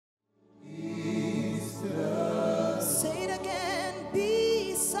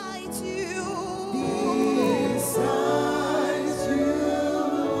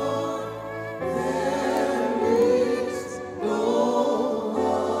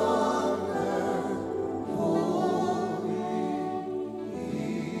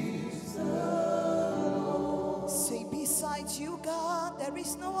Besides you, God, there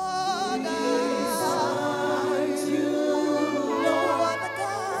is no other. Besides you, no other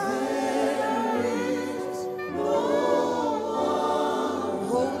God. there is no one.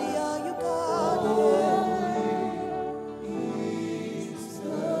 Holy are you, God. Holy is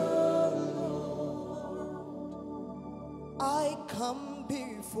the Lord. I come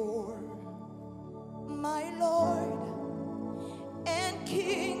before my Lord and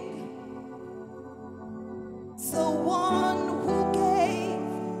King, the one who gave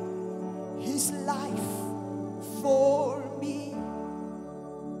his life for me.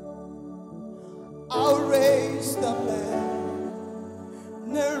 I'll raise the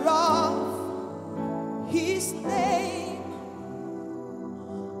banner of his name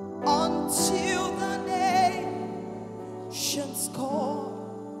until the nations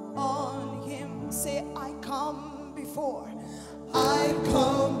call on him. Say, I come before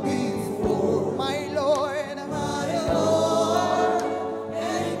my Lord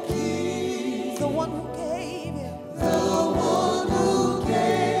And King, the one who gave him the one who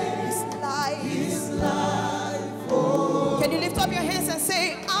gave his life. life for. Can you lift up your hands and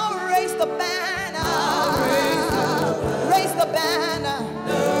say, I'll raise the banner. Raise the banner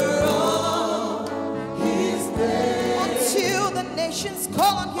His name until the nations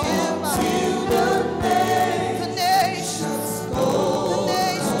call on him. till the The nations, the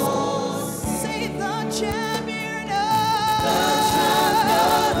nations. Say the champion of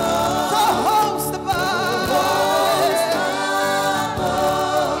the host above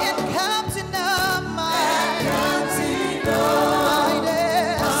and captain of my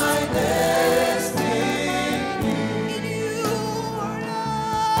destiny. In you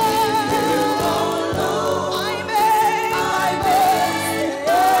alone, I may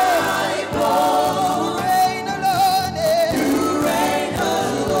reign alone. You reign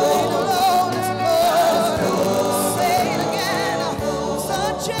alone as Lord. Say it again. The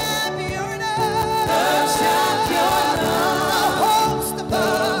champion of the host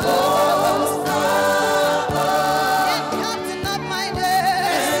above and captain of my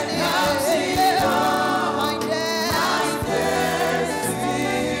destiny. My destiny.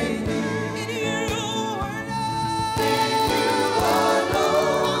 In you alone, I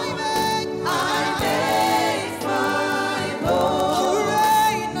make my boast. You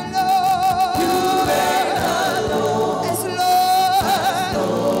reign alone as Lord.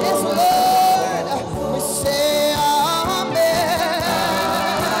 We say amen.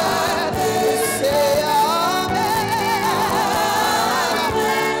 We say amen.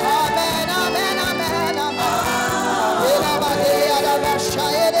 Amen, amen, amen, amen.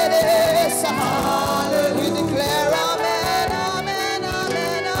 We declare amen, amen,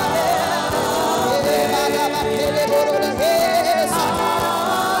 amen,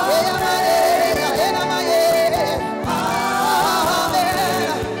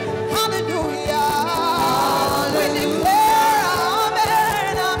 hallelujah. We declare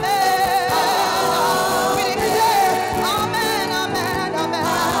amen, amen. We declare amen, amen, amen.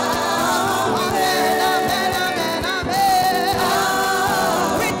 Amen, amen, amen, amen.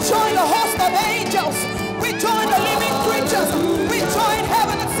 We join the host of angels. We join the living creatures. We join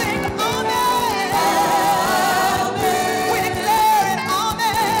heaven and sing amen. We declare it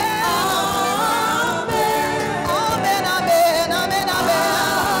amen. Amen, amen, amen, amen.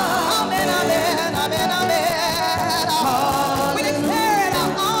 Amen, amen, amen, amen. We declare it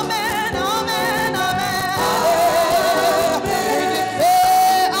amen, amen, amen. We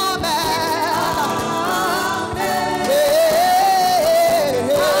declare amen.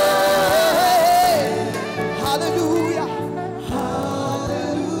 Hallelujah.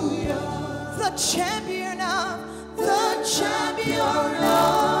 Hallelujah. The champion of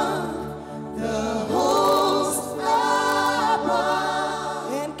the Host above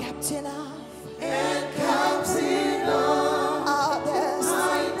and captain of and captain of our destiny.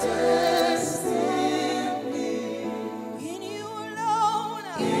 my destiny. In you alone,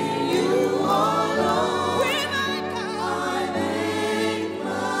 In you alone, we make I our make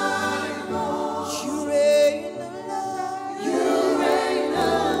my boast. you reign alone. You reign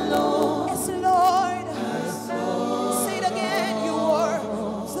alone As Lord,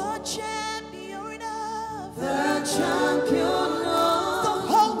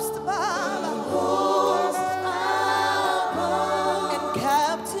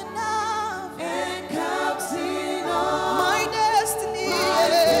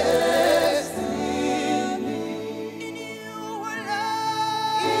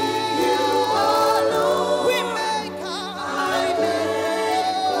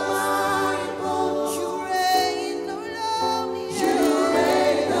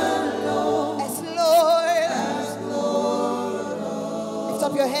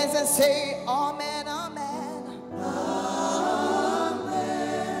 Say amen, amen. Amen.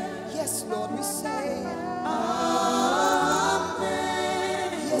 Yes, Lord, we say amen.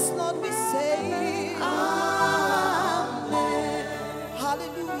 Yes, Lord, we say amen.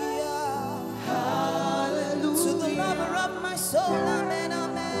 Hallelujah. Hallelujah. To the lover of my soul, amen,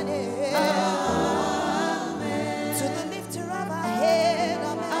 amen. Amen. To the lifter of our head,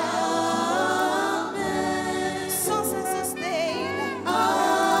 amen. Amen. Source and sustain,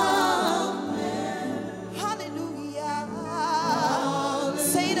 amen. Hallelujah. Hallelujah.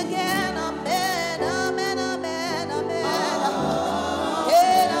 Say it again, amen, amen, amen, amen.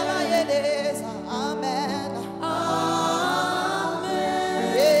 Yeah, amen.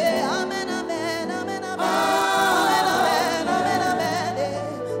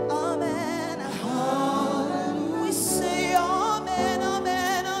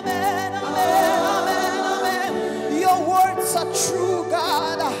 True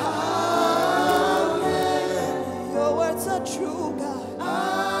God, your words are true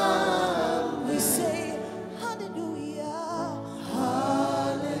God. We say hallelujah,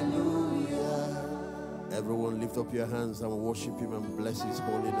 hallelujah. Everyone lift up your hands and worship him and bless his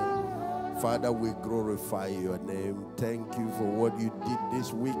holy name. Father, we glorify your name. Thank you for what you did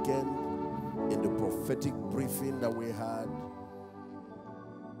this weekend in the prophetic briefing that we had.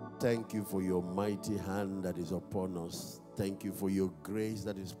 Thank you for your mighty hand that is upon us. Thank you for your grace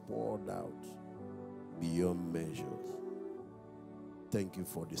that is poured out beyond measures. Thank you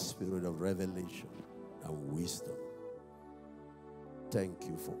for the spirit of revelation and wisdom. Thank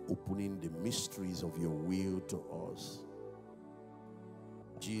you for opening the mysteries of your will to us.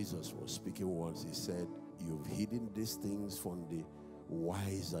 Jesus was speaking once. He said, you've hidden these things from the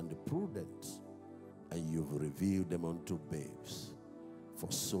wise and the prudent, and you've revealed them unto babes.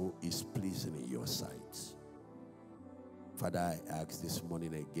 For so is pleasing in your sight. Father, I ask this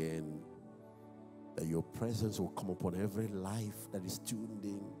morning again that your presence will come upon every life that is tuned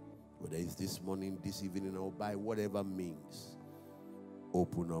in, whether it's this morning, this evening, or by whatever means.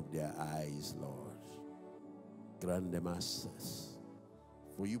 Open up their eyes, Lord. Grant them access.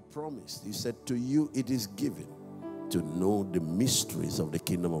 For you promised, you said to you it is given to know the mysteries of the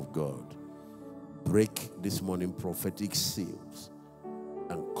kingdom of God. Break this morning prophetic seals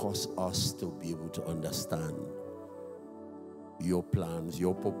and cause us to be able to understand your plans,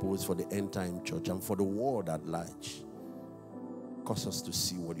 your purpose for the end time church and for the world at large. Cause us to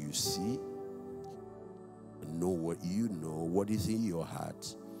see what you see, and know what you know, what is in your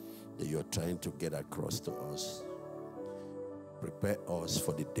heart that you're trying to get across to us. Prepare us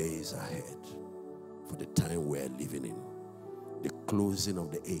for the days ahead, for the time we're living in, the closing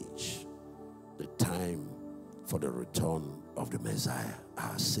of the age, the time for the return of the Messiah,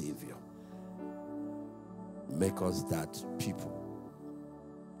 our Savior. Make us that people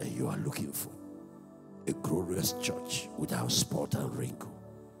that you are looking for. A glorious church without spot and wrinkle.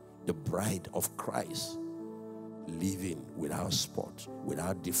 The bride of Christ, living without spot,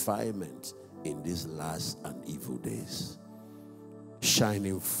 without defilement in these last and evil days.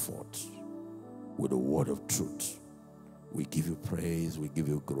 Shining forth with the word of truth. We give you praise, we give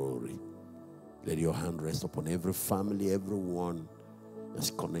you glory. Let your hand rest upon every family, everyone that's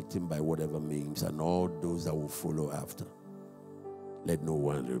connecting by whatever means, and all those that will follow after. Let no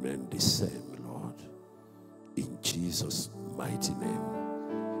one remain the same, Lord. In Jesus' mighty name,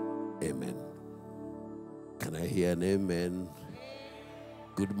 amen. Can I hear an amen?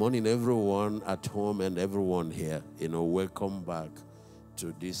 Good morning, everyone at home and everyone here. Welcome back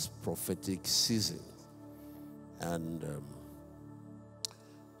to this prophetic season. And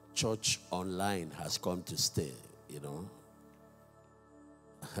church online has come to stay,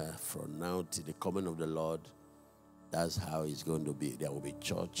 From now to the coming of the Lord, that's how it's going to be. There will be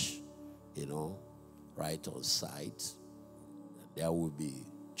church, right on site. There will be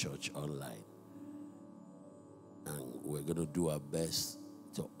church online. And we're going to do our best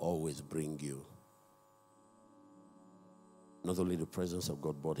to always bring you not only the presence of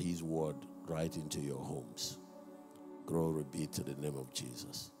God, but His word right into your homes. Glory be to the name of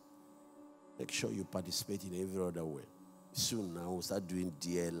Jesus. Make sure you participate in every other way. Soon now we'll start doing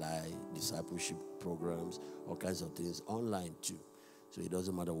DLI, discipleship programs, all kinds of things online too. So it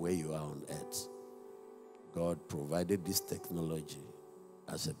doesn't matter where you are on earth. God provided this technology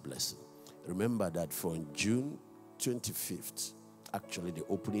as a blessing. Remember that from June 25th, actually the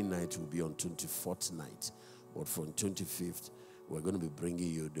opening night will be on 24th night. But from 25th, we're going to be bringing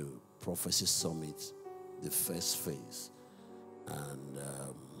you the Prophecy Summit, the first phase. And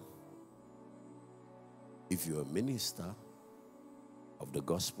if you're a minister of the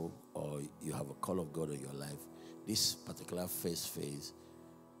gospel or you have a call of God in your life, this particular first phase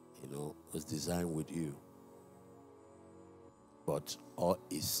was designed with you. But all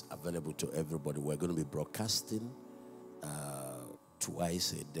is available to everybody. We're going to be broadcasting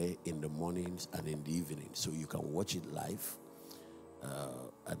twice a day, in the mornings and in the evening. So you can watch it live.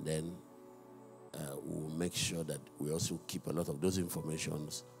 And then we'll make sure that we also keep a lot of those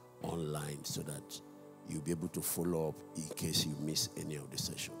informations online so that you'll be able to follow up in case you miss any of the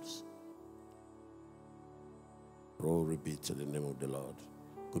sessions. Glory be to the name of the Lord.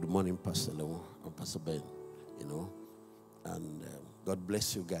 Good morning, Pastor Leon and Pastor Ben, and God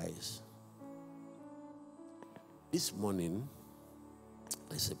bless you guys. This morning,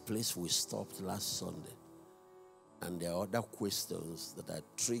 there's a place we stopped last Sunday, and there are other questions that are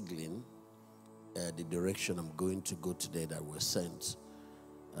triggering the direction I'm going to go today that were sent.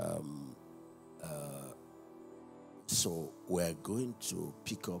 So we're going to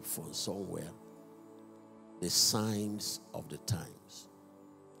pick up from somewhere the signs of the times.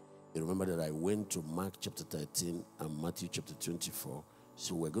 You remember that I went to Mark chapter 13 and Matthew chapter 24.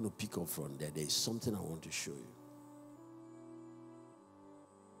 So we're going to pick up from there. There is something I want to show you.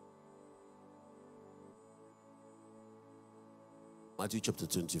 Matthew chapter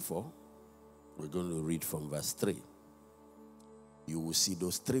 24. We're going to read from verse 3. You will see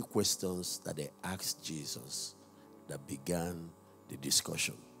those three questions that they asked Jesus that began the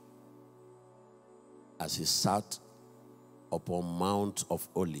discussion. As he sat upon Mount of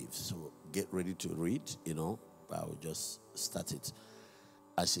Olives. So get ready to read, I'll just start it.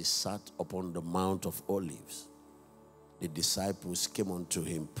 As he sat upon the Mount of Olives, the disciples came unto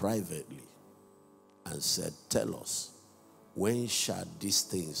him privately and said, "Tell us, when shall these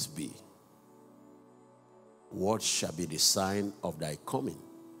things be? What shall be the sign of thy coming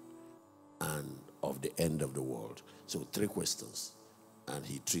and of the end of the world?" So 3 questions, and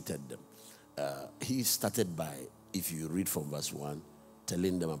he treated them. He started by, if you read from verse 1,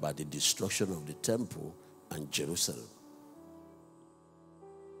 telling them about the destruction of the temple and Jerusalem.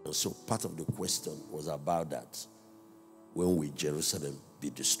 And so part of the question was about that. When will Jerusalem be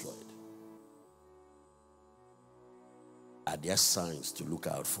destroyed? Are there signs to look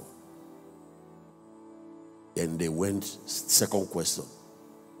out for? Then they went, second question,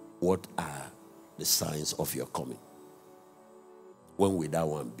 what are the signs of your coming? When will that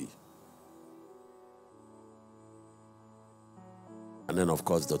one be? And then, of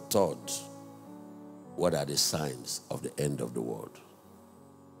course, the third, what are the signs of the end of the world?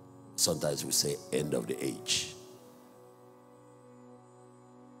 Sometimes we say end of the age.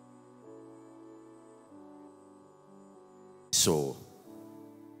 So,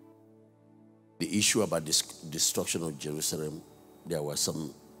 the issue about this destruction of Jerusalem, there were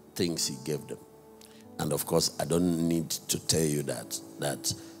some things he gave them. And of course, I don't need to tell you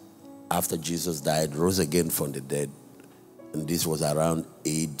that after Jesus died, rose again from the dead, and this was around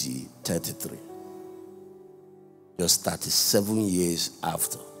AD 33. Just 37 years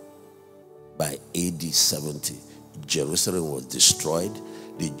after, by AD 70, Jerusalem was destroyed,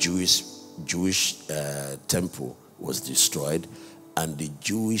 the Jewish temple was destroyed, and the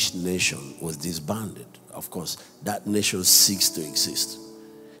Jewish nation was disbanded. Of course, that nation ceased to exist.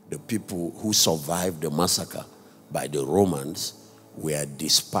 The people who survived the massacre by the Romans were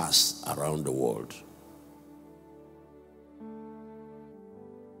dispersed around the world.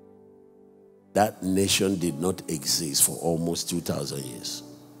 That nation did not exist for almost 2,000 years.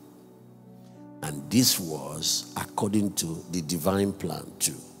 And this was according to the divine plan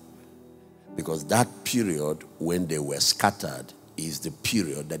too. Because that period when they were scattered is the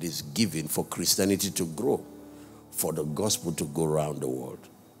period that is given for Christianity to grow, for the gospel to go around the world.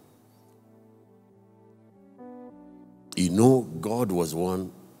 God was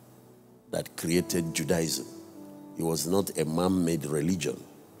one that created Judaism. It was not a man-made religion.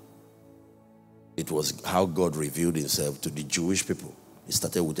 It was how God revealed himself to the Jewish people. It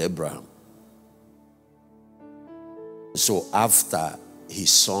started with Abraham. So after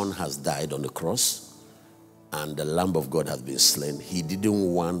his son has died on the cross and the Lamb of God has been slain, he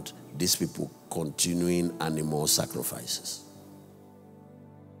didn't want these people continuing animal sacrifices.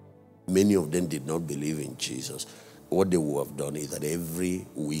 Many of them did not believe in Jesus. What they would have done is that every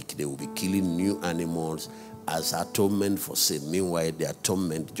week they will be killing new animals as atonement for sin. Meanwhile, the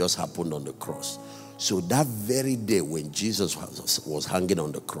atonement just happened on the cross. So that very day when Jesus was hanging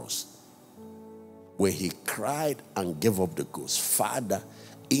on the cross, when he cried and gave up the ghost, "Father,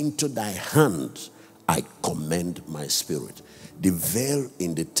 into thy hands I commend my spirit." The veil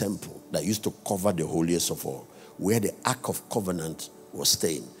in the temple that used to cover the holiest of all, where the Ark of Covenant was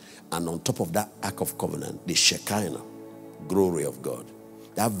staying, and on top of that Ark of Covenant, the Shekinah, glory of God,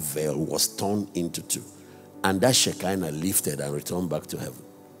 that veil was torn into two. And that Shekinah lifted and returned back to heaven.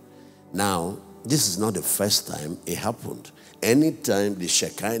 Now, this is not the first time it happened. Anytime the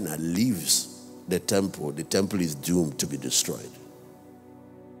Shekinah leaves the temple is doomed to be destroyed.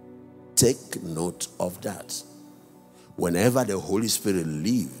 Take note of that. Whenever the Holy Spirit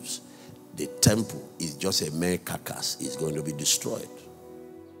leaves, the temple is just a mere carcass. It's going to be destroyed.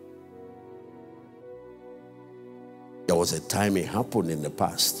 There was a time it happened in the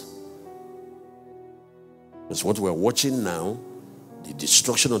past. Because what we're watching now, the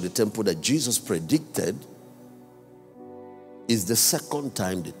destruction of the temple that Jesus predicted, is the second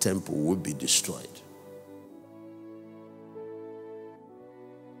time the temple will be destroyed.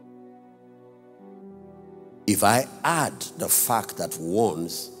 If I add the fact that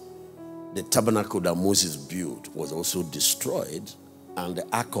once the tabernacle that Moses built was also destroyed and the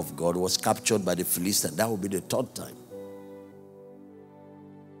ark of God was captured by the Philistines, that will be the third time.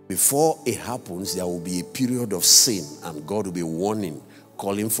 Before it happens, there will be a period of sin and God will be warning,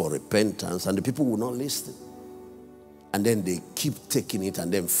 calling for repentance, and the people will not listen. And then they keep taking it,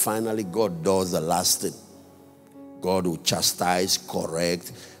 and then finally God does the last thing. God will chastise,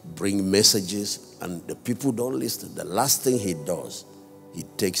 correct, bring messages, and the people don't listen. The last thing he does, he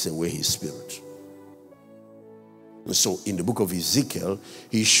takes away his spirit. And so in the book of Ezekiel,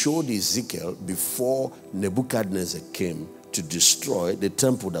 he showed Ezekiel before Nebuchadnezzar came to destroy the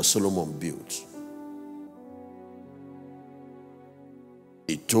temple that Solomon built.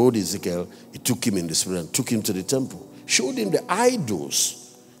 He told Ezekiel, he took him in the spirit and took him to the temple. Showed him the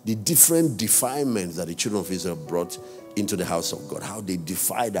idols, the different defilements that the children of Israel brought into the house of God, how they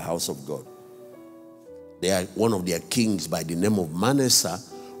defied the house of God. One of their kings by the name of Manasseh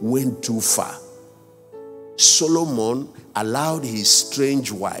went too far. Solomon allowed his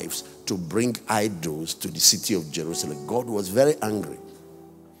strange wives to bring idols to the city of Jerusalem. God was very angry.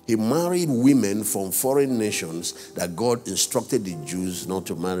 He married women from foreign nations that God instructed the Jews not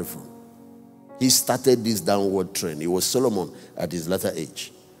to marry from. He started this downward trend. It was Solomon at his latter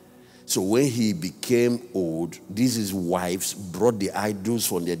age. So when he became old, these wives brought the idols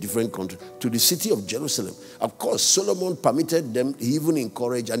from their different countries to the city of Jerusalem. Of course, Solomon permitted them, he even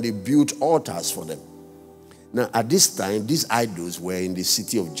encouraged, and they built altars for them. Now, at this time, these idols were in the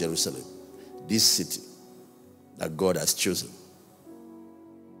city of Jerusalem, this city that God has chosen.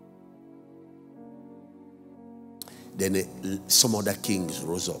 Then some other kings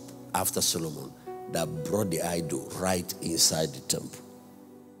rose up after Solomon that brought the idol right inside the temple.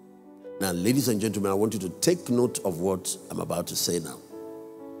 Now, ladies and gentlemen, I want you to take note of what I'm about to say now.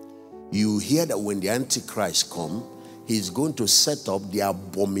 You hear that when the Antichrist comes, he's going to set up the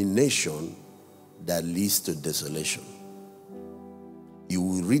abomination that leads to desolation. You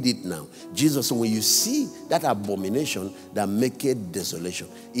will read it now. Jesus said, when you see that abomination that maketh desolation,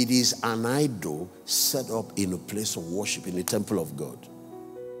 it is an idol set up in a place of worship in the temple of God.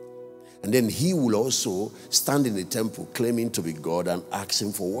 And then he will also stand in the temple claiming to be God and ask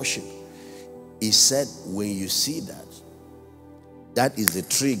him for worship. He said, when you see that, that is the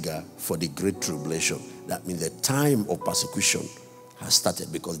trigger for the great tribulation. That means the time of persecution has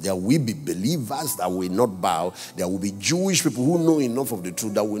started, because there will be believers that will not bow. There will be Jewish people who know enough of the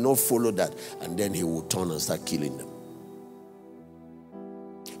truth that will not follow that. And then he will turn and start killing them.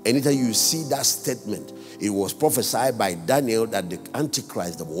 Anytime you see that statement, it was prophesied by Daniel that the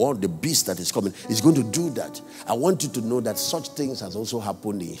Antichrist, the beast that is coming, is going to do that. I want you to know that such things has also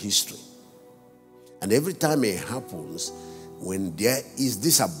happened in history. And every time it happens, when there is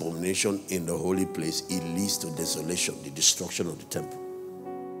this abomination in the holy place, it leads to desolation, the destruction of the temple.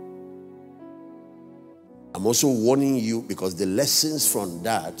 I'm also warning you, because the lessons from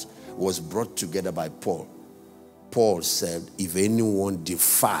that was brought together by Paul. Paul said, if anyone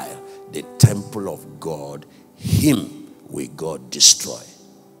defile the temple of God, him will God destroy.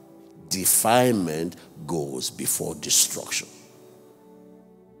 Defilement goes before destruction.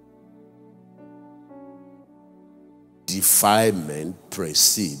 Defilement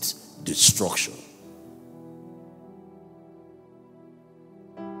precedes destruction.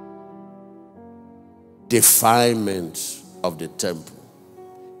 Defilement of the temple.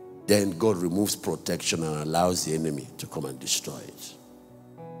 Then God removes protection and allows the enemy to come and destroy it.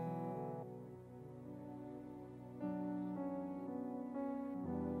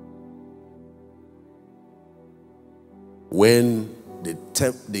 When the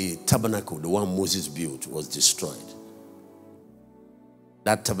tabernacle, the one Moses built, was destroyed,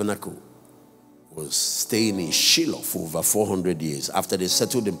 that tabernacle was staying in Shiloh for over 400 years. After they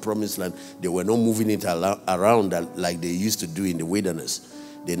settled in Promised Land, they were not moving it around like they used to do in the wilderness.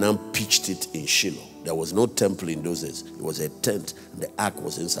 They now pitched it in Shiloh. There was no temple in those days. It was a tent, and the ark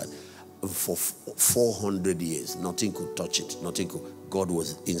was inside. For 400 years, nothing could touch it. God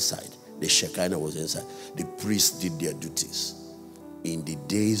was inside. The Shekinah was inside. The priests did their duties. In the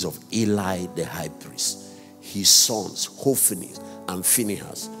days of Eli the high priest, his sons, Hophni and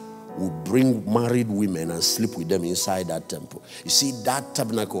Phinehas, would bring married women and sleep with them inside that temple. You see, that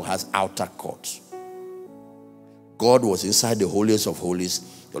tabernacle has outer courts. God was inside the holiest of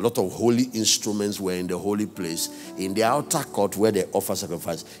holies. A lot of holy instruments were in the holy place. In the outer court where they offer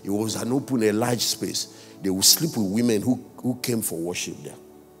sacrifice, it was an open, a large space. They would sleep with women who came for worship there.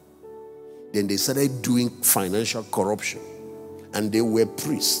 Then they started doing financial corruption. And they were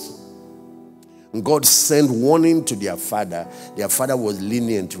priests. And God sent warning to their father. Their father was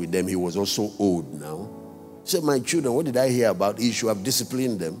lenient with them. He was also old now. He said, my children, what did I hear about? He should have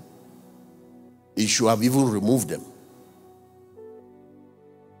disciplined them. He should have even removed them.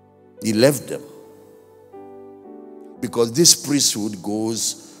 He left them. Because this priesthood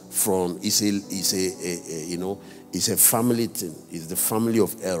goes from, it's a family thing. It's the family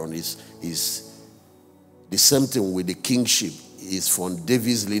of Aaron. It's the same thing with the kingship. It's from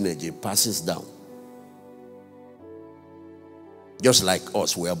David's lineage. It passes down. Just like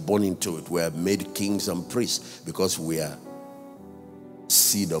us, we are born into it. We are made kings and priests because we are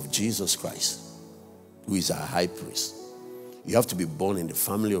seed of Jesus Christ, who is our high priest. You have to be born in the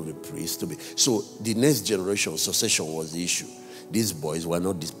family of the priest to be. So the next generation, succession was the issue. These boys were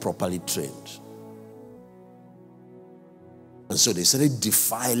not properly trained. And so they started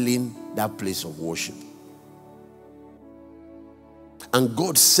defiling that place of worship. And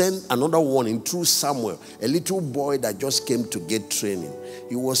God sent another warning through Samuel, a little boy that just came to get training.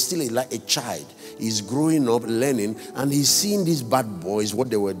 He was still like a child. He's growing up, learning, and he's seeing these bad boys, what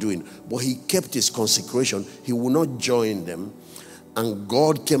they were doing. But he kept his consecration. He would not join them. And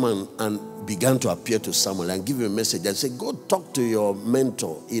God came and began to appear to Samuel and give him a message and said, go talk to your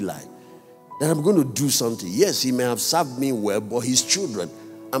mentor, Eli. That I'm going to do something. Yes, he may have served me well, but his children,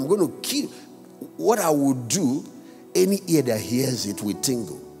 I'm going to kill. What I would do, any ear that hears it will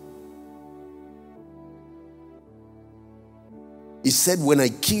tingle. He said, when I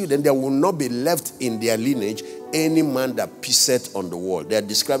kill them, there will not be left in their lineage any man that pisseth on the wall. They're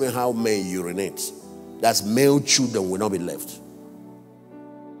describing how men urinate. That's male children will not be left.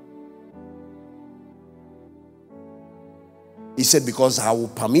 He said, because I will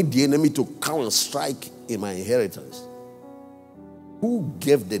permit the enemy to come and strike in my inheritance. Who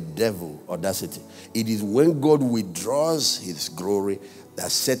gave the devil audacity? It is when God withdraws his glory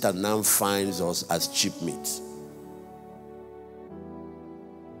that Satan now finds us as cheap meat.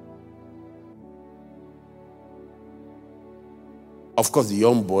 Of course, the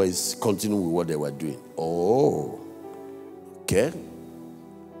young boys continue with what they were doing. Oh, okay.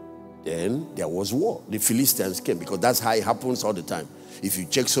 Then there was war. The Philistines came because that's how it happens all the time. If you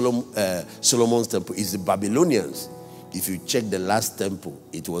check Solomon's temple, it's the Babylonians. If you check the last temple,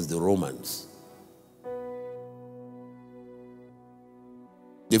 it was the Romans.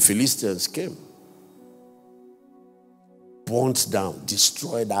 The Philistines came, burnt down,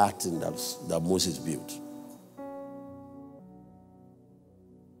 destroyed that thing that Moses built.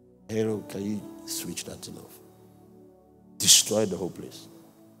 Harold, can you switch that thing off? Destroyed the whole place.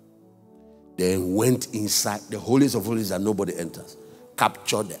 Then went inside the holiest of holies that nobody enters.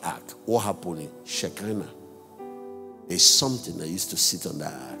 Captured the ark. What happened in Shekinah? There's something that used to sit on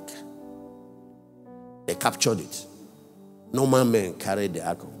that ark. They captured it. Normal men carried the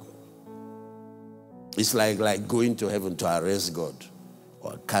ark of God. It's like going to heaven to arrest God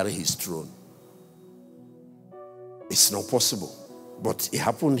or carry his throne. It's not possible. But it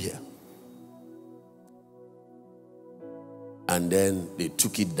happened here. And then they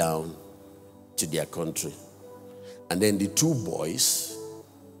took it down to their country. And then the two boys,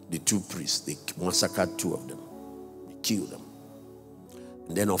 the two priests, they massacred two of them. They killed them.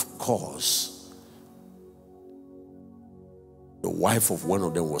 And then, of course, the wife of one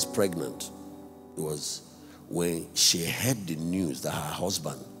of them was pregnant. It was when she heard the news that her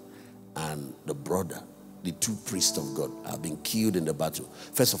husband and the brother, the two priests of God, have been killed in the battle.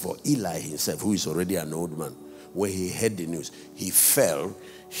 First of all, Eli himself, who is already an old man, when he heard the news, he fell,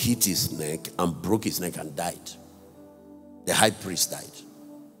 hit his neck, and broke his neck and died. The high priest died.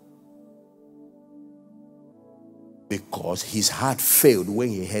 Because his heart failed when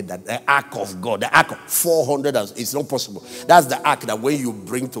he heard that the ark of God, the ark of 400, it's not possible. That's the ark that when you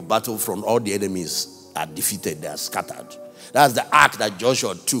bring to battle from all the enemies are defeated, they are scattered. That's the ark that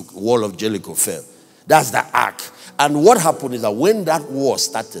Joshua took, wall of Jericho fell. That's the ark. And what happened is that when that war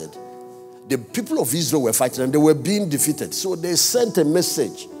started, the people of Israel were fighting and they were being defeated. So they sent a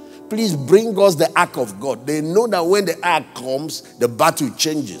message. Please bring us the ark of God. They know that when the ark comes, the battle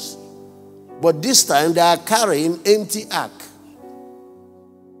changes. But this time they are carrying empty ark.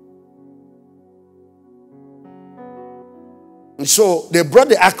 So they brought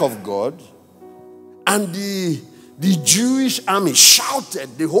the ark of God, and the Jewish army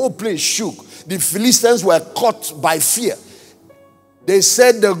shouted. The whole place shook. The Philistines were caught by fear. They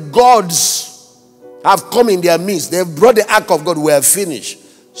said the gods have come in their midst. They brought the ark of God. We are finished.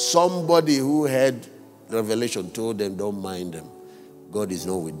 Somebody who had revelation told them, don't mind them. God is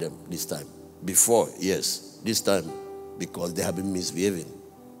not with them this time. Before, yes. This time, because they have been misbehaving.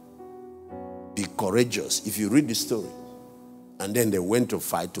 Be courageous. If you read the story. And then they went to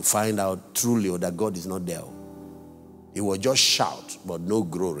fight to find out truly that God is not there. It was just shout, but no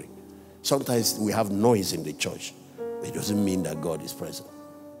glory. Sometimes we have noise in the church. It doesn't mean that God is present.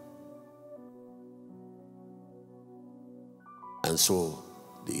 And so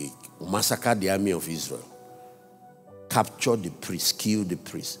they massacred the army of Israel, captured the priest, killed the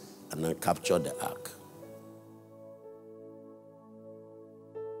priest, and then captured the ark.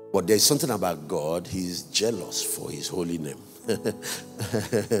 But there's something about God. He's jealous for his holy name.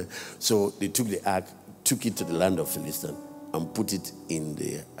 So they took the ark, took it to the land of Philistine, and put it in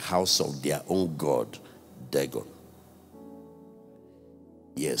the house of their own god, Dagon.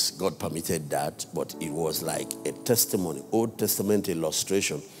 Yes, God permitted that, but it was like a testimony, Old Testament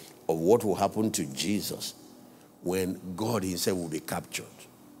illustration of what will happen to Jesus when God himself will be captured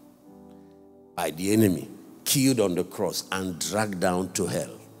by the enemy, killed on the cross, and dragged down to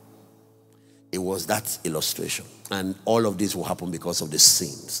hell. It was that illustration. And all of this will happen because of the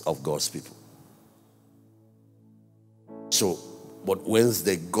sins of God's people. So, but once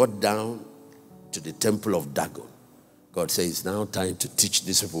they got down to the temple of Dagon, God says it's now time to teach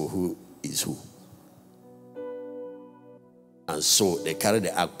these people who is who. And so they carried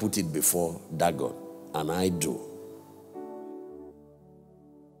the ark, put it before Dagon, an idol.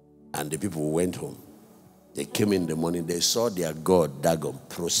 And the people went home. They came in the morning, they saw their god, Dagon,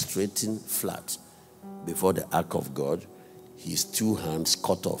 prostrating flat before the ark of God, his two hands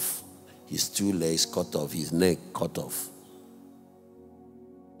cut off, his two legs cut off, his neck cut off.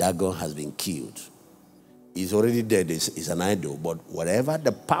 Dagon has been killed. He's already dead, he's an idol, but whatever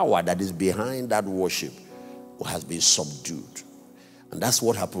the power that is behind that worship has been subdued. And that's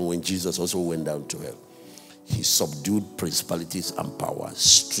what happened when Jesus also went down to hell. He subdued principalities and powers,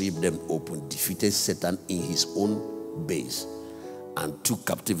 stripped them open, defeated Satan in his own base, and took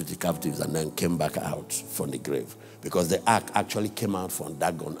captives, and then came back out from the grave. Because the ark actually came out from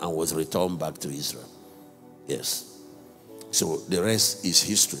Dagon and was returned back to Israel. Yes. So the rest is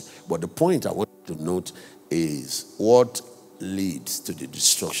history. But the point I want to note is what leads to the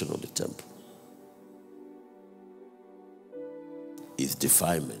destruction of the temple is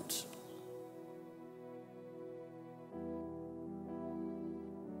defilement.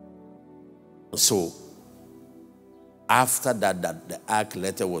 So, after that the ark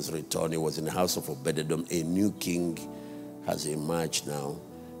later was returned, it was in the house of Obed-Edom. A new king has emerged now,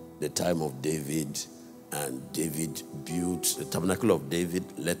 the time of David, and David built the tabernacle of David,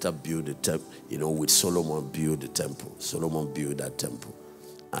 later built the temple, with Solomon built the temple. Solomon built that temple.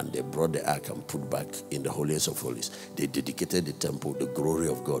 And they brought the ark and put back in the holiest of holies. They dedicated the temple, the glory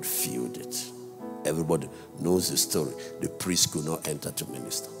of God filled it. Everybody knows the story. The priest could not enter to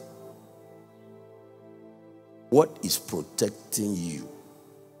minister. What is protecting you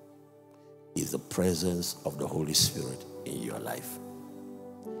is the presence of the Holy Spirit in your life.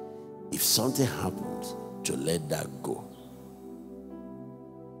 If something happens, to let that go.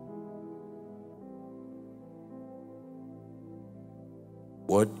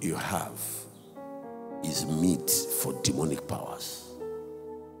 What you have is meat for demonic powers.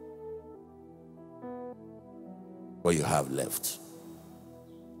 What you have left.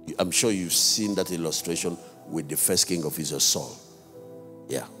 I'm sure you've seen that illustration with the first king of Israel, Saul.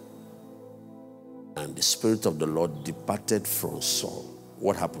 Yeah. And the Spirit of the Lord departed from Saul.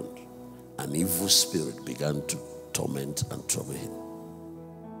 What happened? An evil spirit began to torment and trouble him.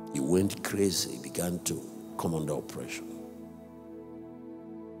 He went crazy, began to come under oppression.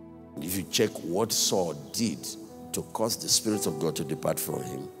 And if you check what Saul did to cause the Spirit of God to depart from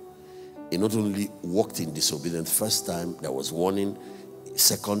him, he not only walked in disobedience. First time, there was warning.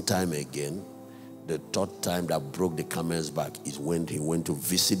 Second time again. The third time that broke the camel's back is when he went to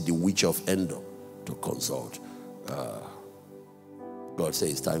visit the witch of Endor to consult. God said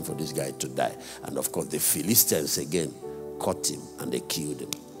it's time for this guy to die. And of course, the Philistines again caught him and they killed him.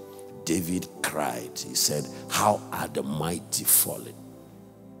 David cried. He said, "How are the mighty fallen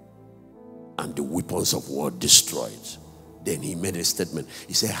and the weapons of war destroyed?" Then he made a statement.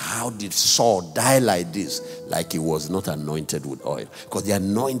 He said, "How did Saul die like this?" Like he was not anointed with oil. Because the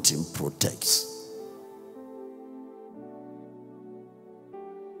anointing protects.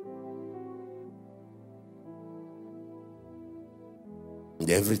 And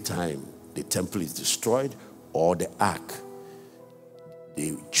every time the temple is destroyed or the ark,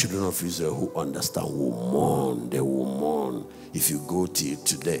 the children of Israel who understand will mourn. They will mourn. If you go till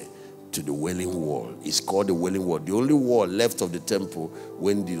today to the Wailing Wall, it's called the Wailing Wall. The only wall left of the temple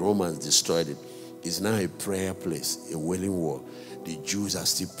when the Romans destroyed it is now a prayer place, a Wailing Wall. The Jews are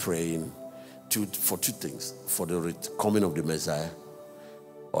still praying for two things: for the coming of the Messiah.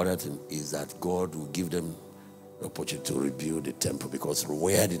 Other thing is that God will give them the opportunity to rebuild the temple, because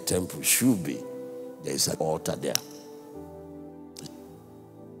where the temple should be, there is an altar there.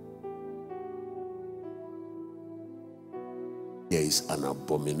 There is an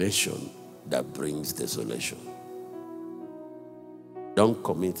abomination that brings desolation. Don't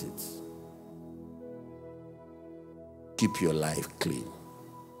commit it. Keep your life clean.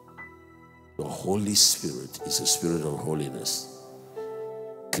 The Holy Spirit is a spirit of holiness.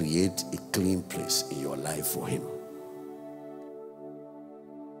 Create a clean place in your life for Him.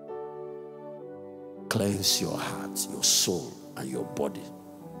 Cleanse your heart, your soul, and your body.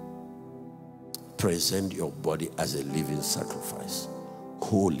 Present your body as a living sacrifice,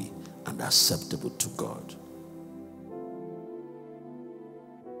 holy and acceptable to God.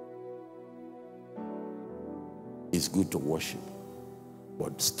 It's good to worship,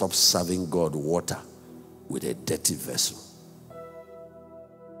 but stop serving God water with a dirty vessel.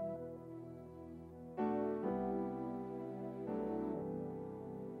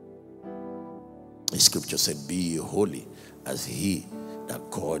 The scripture said, "Be ye holy as He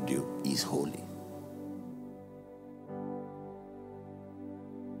that called you is holy."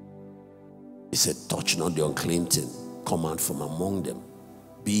 He said, "Touch not the unclean thing, come out from among them.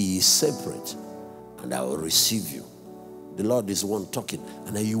 Be ye separate, and I will receive you." The Lord is the one talking.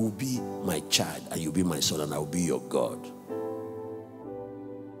 "And then you will be my child, and you will be my son, and I will be your God."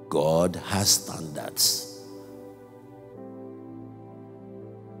 God has standards.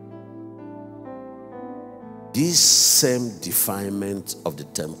 This same defilement of the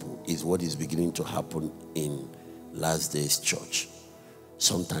temple is what is beginning to happen in last days church.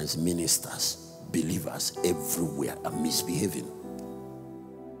 Sometimes ministers, believers everywhere are misbehaving.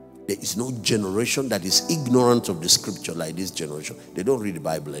 There is no generation that is ignorant of the scripture like this generation. They don't read the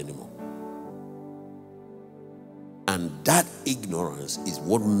Bible anymore. And that ignorance is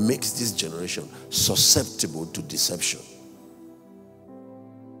what makes this generation susceptible to deception.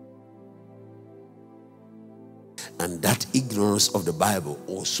 And that ignorance of the Bible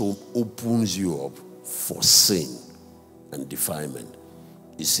also opens you up for sin and defilement.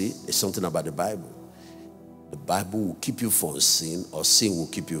 You see, it's something about the Bible. The Bible will keep you from sin, or sin will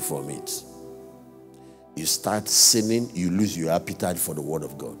keep you from it. You start sinning, you lose your appetite for the Word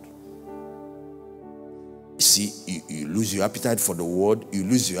of God. You see, you lose your appetite for the Word, you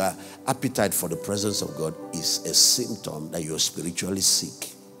lose your appetite for the presence of God. Is a symptom that you're spiritually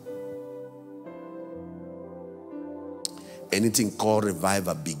sick. Anything called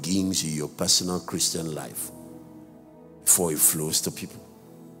revival begins in your personal Christian life before it flows to people.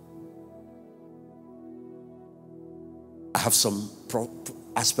 I have some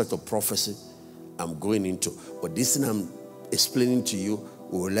aspect of prophecy I'm going into, but this thing I'm explaining to you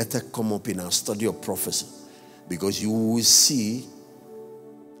will later come up in our study of prophecy, because you will see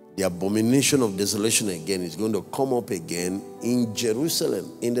the abomination of desolation again is going to come up again in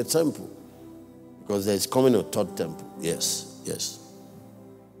Jerusalem, in the temple, because there is coming a third temple. Yes.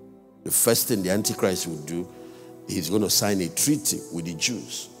 The first thing the Antichrist will do, he's going to sign a treaty with the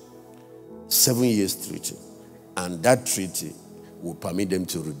Jews, 7 years treaty. And that treaty will permit them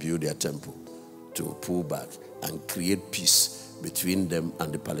to rebuild their temple, to pull back and create peace between them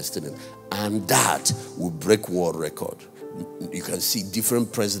and the Palestinians. And that will break world record. You can see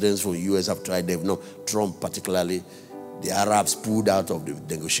different presidents from the U.S. have tried. They've not, Trump particularly, the Arabs pulled out of the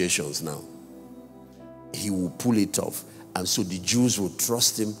negotiations now. He will pull it off. And so the Jews will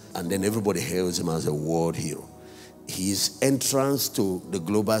trust him, and then everybody hails him as a world hero. His entrance to the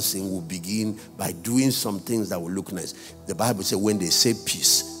global scene will begin by doing some things that will look nice. The Bible says when they say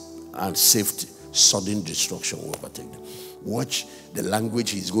peace and safety, sudden destruction will overtake them. Watch the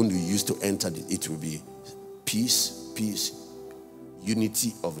language he's going to use to enter it will be peace,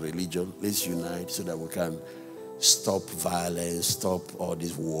 unity of religion. Let's unite so that we can stop violence, stop all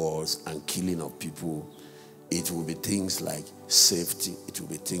these wars and killing of people. It will be things like safety. It will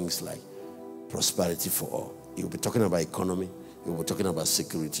be things like prosperity for all. He will be talking about economy. He will be talking about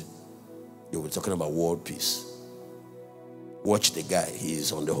security. He will be talking about world peace. Watch the guy. He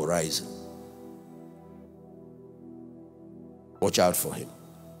is on the horizon. Watch out for him.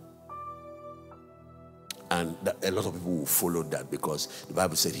 And a lot of people will follow that, because the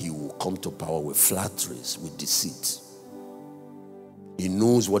Bible said he will come to power with flatteries, with deceit. He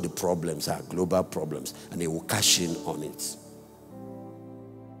knows what the problems are, global problems, and he will cash in on it.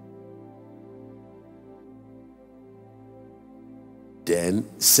 Then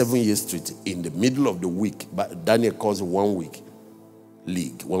 7 years treaty in the middle of the week, but Daniel calls it 1 week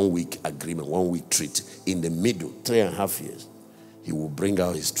league, 1 week agreement, 1 week treaty. In the middle, 3.5 years, he will bring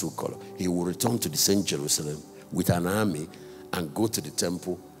out his true color. He will return to the same Jerusalem with an army and go to the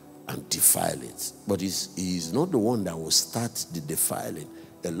temple and defile it. But he's not the one that will start the defiling.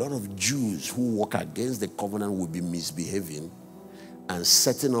 A lot of Jews who walk against the covenant will be misbehaving and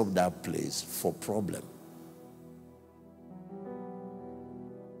setting up that place for problem.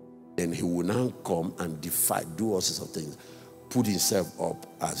 Then he will now come and defy, do all sorts of things, put himself up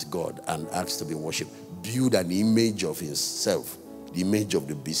as God and ask to be worshipped, build an image of himself, the image of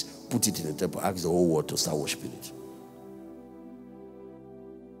the beast, put it in the temple, ask the whole world to start worshiping it.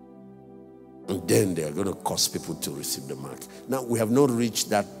 And then they are going to cause people to receive the mark. Now, we have not reached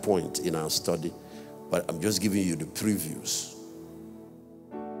that point in our study, but I'm just giving you the previews.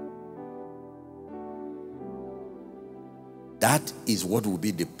 That is what will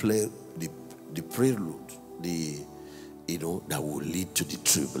be the prelude, that will lead to the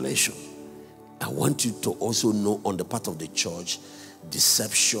tribulation. I want you to also know on the part of the church,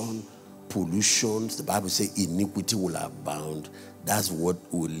 deception, pollution, the Bible says iniquity will abound. That's what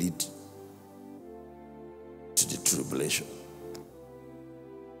will lead to the tribulation.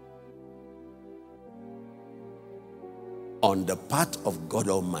 On the part of God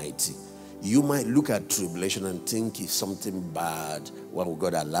Almighty, you might look at tribulation and think it's something bad. Why would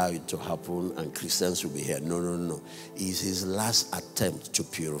God allow it to happen and Christians will be here? No, no, no. It's his last attempt to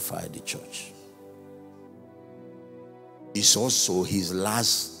purify the church. It's also his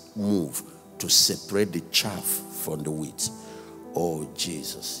last move to separate the chaff from the wheat. Oh,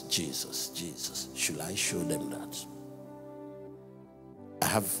 Jesus, Jesus, Jesus. Should I show them that? I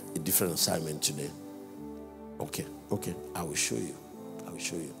have a different assignment today. Okay, I will show you. I will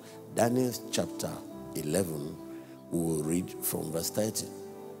show you. Daniel chapter 11, we will read from verse 30.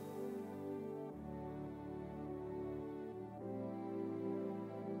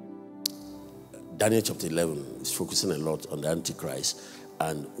 Daniel chapter 11 is focusing a lot on the Antichrist.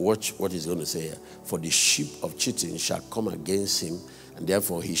 And watch what he's going to say here. For the sheep of cheating shall come against him, and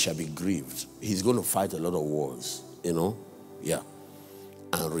therefore he shall be grieved. He's going to fight a lot of wars, yeah.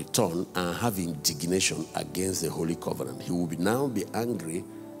 And return and have indignation against the Holy Covenant. He will now be angry,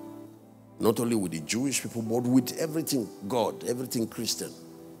 not only with the Jewish people, but with everything God, everything Christian.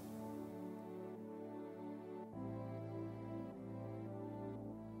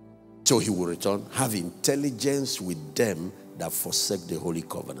 So he will return, have intelligence with them that forsake the Holy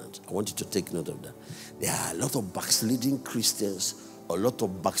Covenant. I want you to take note of that. There are a lot of backsliding Christians, a lot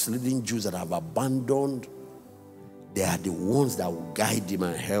of backsliding Jews that have abandoned. They are the ones that will guide him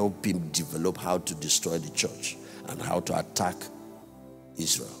and help him develop how to destroy the church and how to attack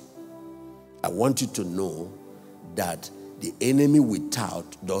Israel. I want you to know that the enemy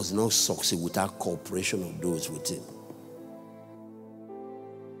without does not succeed without cooperation of those with him.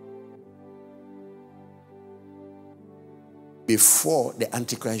 Before the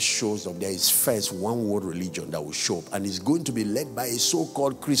Antichrist shows up, there is first one world religion that will show up, and it's going to be led by a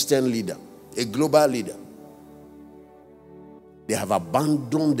so-called Christian leader, a global leader. They have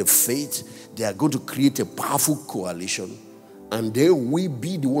abandoned the faith. They are going to create a powerful coalition, and they will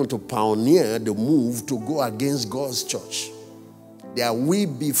be the one to pioneer the move to go against God's church. There will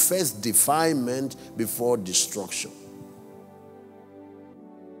be first defilement before destruction.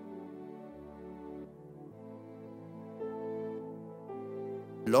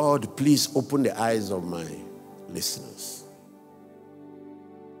 Lord, please open the eyes of my listeners.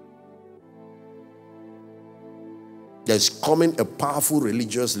 There's coming a powerful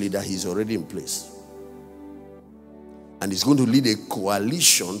religious leader. He's already in place. And he's going to lead a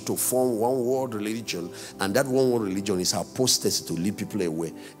coalition to form one world religion. And that one world religion is apostasy, to lead people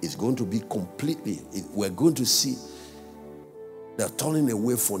away. It's going to be completely, we're going to see they're turning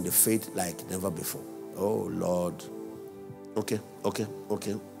away from the faith like never before. Oh, Lord. Okay.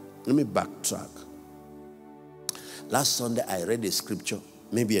 Let me backtrack. Last Sunday, I read a scripture.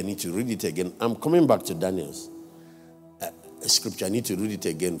 Maybe I need to read it again. I'm coming back to Daniel's scripture. I need to read it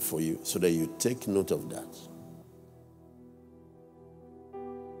again for you so that you take note of that.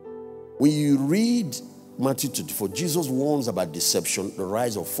 When you read Matthew 24, Jesus warns about deception, the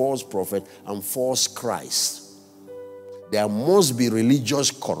rise of false prophet and false Christ. There must be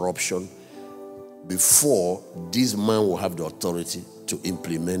religious corruption before this man will have the authority to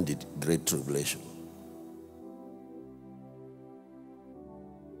implement the Great Tribulation.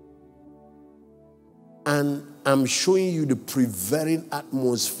 And I'm showing you the prevailing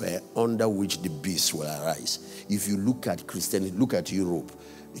atmosphere under which the beast will arise. If you look at Christianity, look at Europe,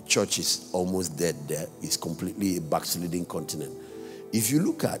 the church is almost dead there. It's completely a backsliding continent. If you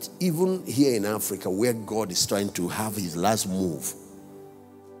look at even here in Africa, where God is trying to have his last move,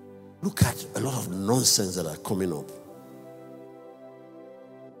 look at a lot of nonsense that are coming up.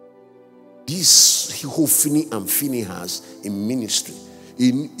 This Hophni and Phinehas in ministry,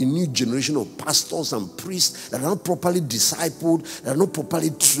 a new generation of pastors and priests that are not properly discipled, that are not properly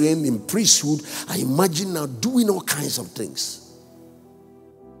trained in priesthood, I imagine now doing all kinds of things.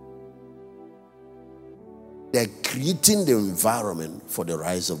 They're creating the environment for the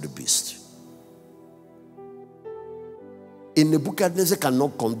rise of the beast. In Nebuchadnezzar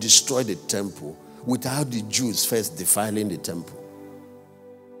cannot come destroy the temple without the Jews first defiling the temple.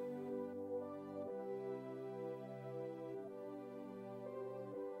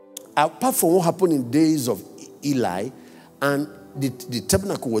 Apart from what happened in days of Eli, and the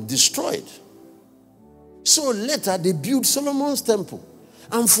tabernacle was destroyed. So later they built Solomon's temple.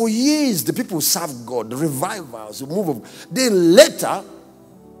 And for years the people served God, the revivals, the move of. Then later,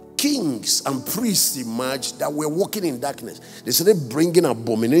 kings and priests emerged that were walking in darkness. They started bringing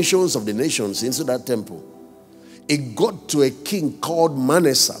abominations of the nations into that temple. It got to a king called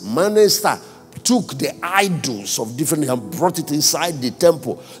Manasseh. Manasseh took the idols of different and brought it inside the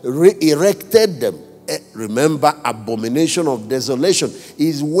temple, re-erected them. Remember, abomination of desolation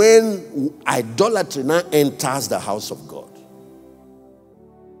is when idolatry now enters the house of God.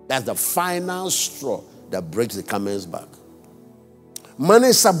 That's the final straw that breaks the camel's back.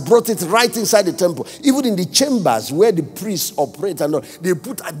 Manasseh brought it right inside the temple. Even in the chambers where the priests operate, and all, they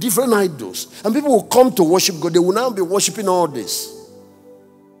put different idols. And people will come to worship God. They will now be worshiping all this.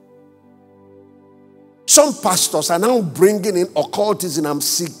 Some pastors are now bringing in occultism and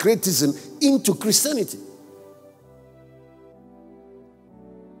secretism into Christianity.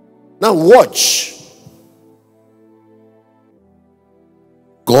 Now watch.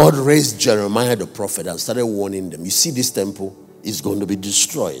 God raised Jeremiah the prophet and started warning them. You see, this temple is going to be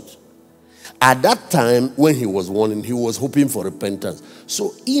destroyed. At that time, when he was warning, he was hoping for repentance.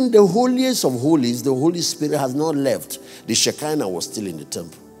 So in the holiest of holies, the Holy Spirit has not left. The Shekinah was still in the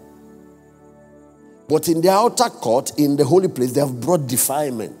temple. But in the outer court, in the holy place, they have brought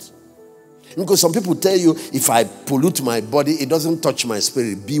defilement. Because some people tell you, if I pollute my body, it doesn't touch my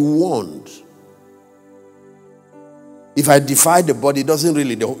spirit. Be warned. If I defile the body, it doesn't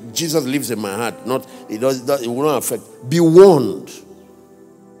really. Jesus lives in my heart. It will not affect. Be warned.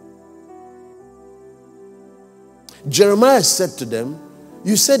 Jeremiah said to them,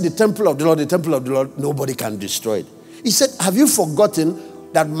 you said the temple of the Lord, nobody can destroy it. He said, have you forgotten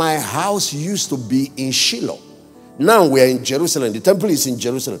that my house used to be in Shiloh? Now we are in Jerusalem. The temple is in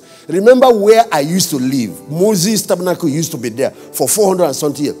Jerusalem. Remember where I used to live? Moses' tabernacle used to be there for 400 and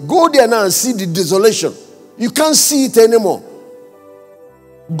something years. Go there now and see the desolation. You can't see it anymore.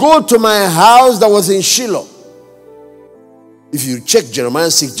 Go to my house that was in Shiloh. If you check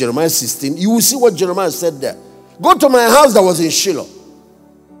Jeremiah 6, Jeremiah 16, you will see what Jeremiah said there. Go to my house that was in Shiloh,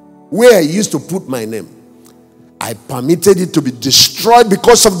 where I used to put my name. I permitted it to be destroyed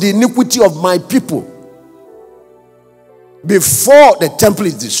because of the iniquity of my people. Before the temple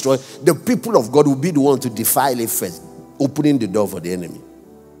is destroyed, the people of God will be the one to defile it first, opening the door for the enemy.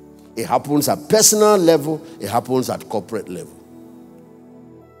 It happens at personal level, it happens at corporate level.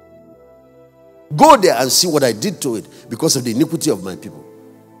 Go there and see what I did to it because of the iniquity of my people.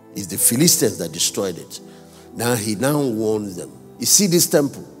 It's the Philistines that destroyed it. Now he warns them. You see this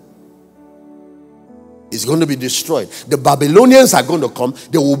temple? It's going to be destroyed. The Babylonians are going to come.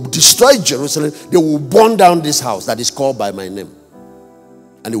 They will destroy Jerusalem. They will burn down this house that is called by my name.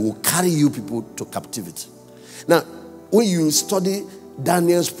 And they will carry you people to captivity. Now, when you study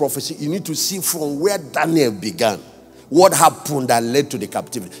Daniel's prophecy, you need to see from where Daniel began. What happened that led to the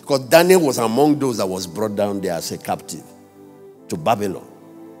captivity. Because Daniel was among those that was brought down there as a captive to Babylon.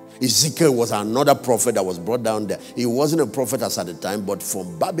 Ezekiel was another prophet that was brought down there. He wasn't a prophet as at the time, but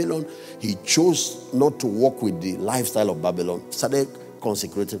from Babylon, he chose not to walk with the lifestyle of Babylon, started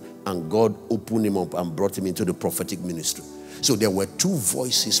consecrating, and God opened him up and brought him into the prophetic ministry. So there were two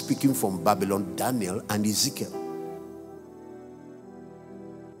voices speaking from Babylon, Daniel and Ezekiel.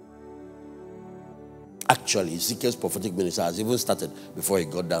 Actually, Ezekiel's prophetic ministry has even started before he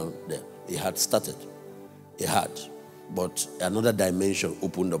got down there. He had started. He had. But another dimension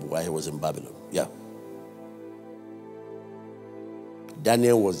opened up while he was in Babylon. Yeah.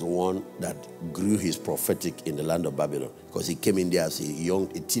 Daniel was the one that grew his prophetic in the land of Babylon because he came in there as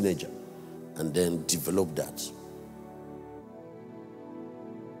a teenager and then developed that.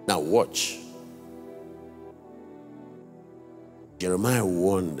 Now watch. Jeremiah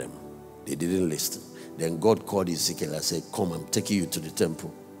warned them. They didn't listen. Then God called Ezekiel and said, come, I'm taking you to the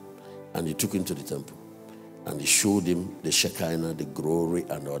temple. And he took him to the temple. And he showed him the Shekinah, the glory,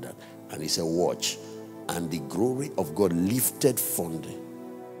 and all that. And he said, watch. And the glory of God lifted from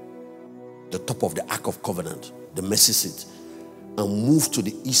the top of the Ark of Covenant, the mercy seat, and moved to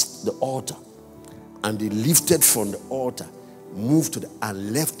the east, the altar. And they lifted from the altar, moved to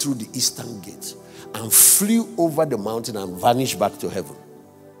and left through the eastern gate, and flew over the mountain and vanished back to heaven.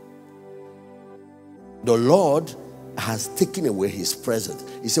 The Lord has taken away his presence.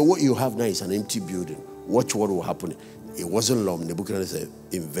 He said, what you have now is an empty building. Watch what will happen. It wasn't long. Nebuchadnezzar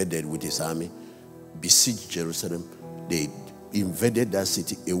invaded with his army, besieged Jerusalem. They invaded that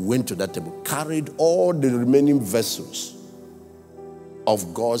city. He went to that temple, carried all the remaining vessels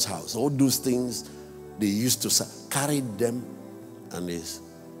of God's house. All those things they used to carried them, and they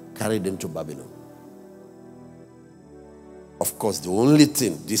carried them to Babylon. Of course, the only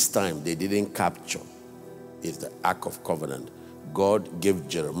thing this time they didn't capture is the Ark of Covenant. God gave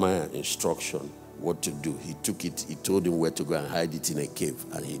Jeremiah instruction what to do. He took it, he told him where to go and hide it in a cave,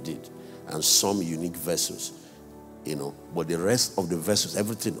 and he did. And some unique vessels, but the rest of the vessels,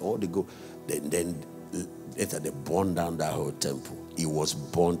 everything, all they go, then later they burned down that whole temple. It was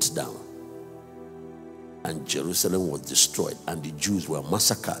burnt down. And Jerusalem was destroyed, and the Jews were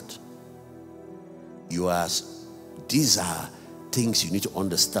massacred. These are things you need to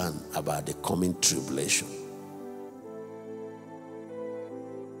understand about the coming tribulation.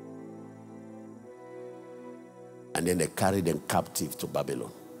 And then they carried them captive to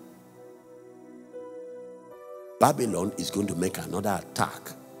Babylon. Babylon is going to make another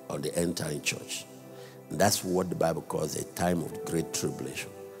attack on the entire church. And that's what the Bible calls a time of great tribulation.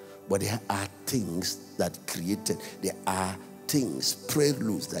 But there are things that there are things,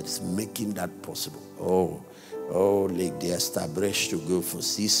 preludes that is making that possible. Like they established to go for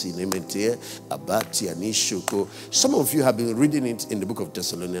Sisi, Nemetea, Abati, Anishoko. Some of you have been reading it in the book of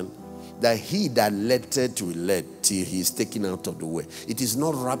Thessalonians, that he that letteth will let till he is taken out of the way. It is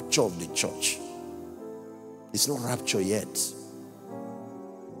not rapture of the church. It's not rapture yet.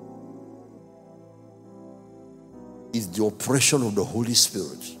 It's the operation of the Holy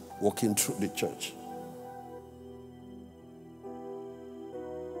Spirit walking through the church.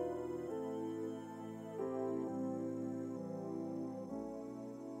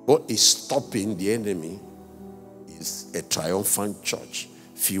 What is stopping the enemy is a triumphant church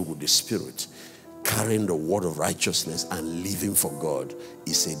filled with the Spirit, carrying the word of righteousness and living for God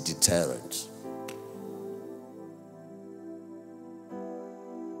is a deterrent.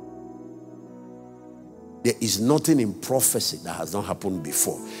 There is nothing in prophecy that has not happened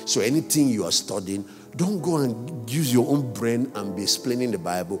before. So anything you are studying, don't go and use your own brain and be explaining the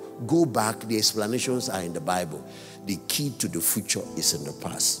Bible. Go back. The explanations are in the Bible. The key to the future is in the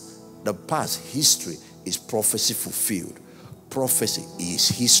past. The past history is prophecy fulfilled. Prophecy is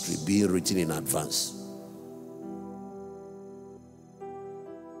history being written in advance.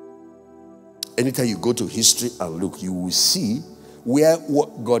 Anytime you go to history and look, you will see where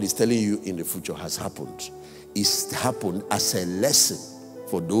what God is telling you in the future has happened. It's happened as a lesson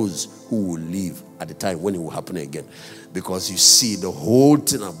for those who will live at the time when it will happen again. Because you see, the whole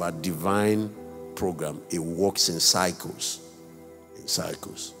thing about divine program, it works in cycles. In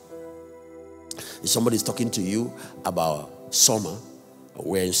cycles. If somebody is talking to you about summer,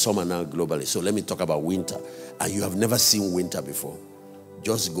 we're in summer now globally, so let me talk about winter, and you have never seen winter before,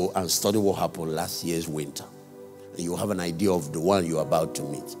 just go and study what happened last year's winter. You have an idea of the one you're about to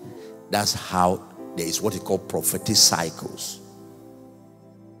meet. That's how there is what you call prophetic cycles.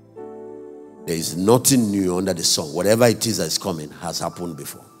 There is nothing new under the sun. Whatever it is that is coming has happened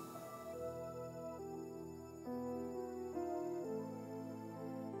before.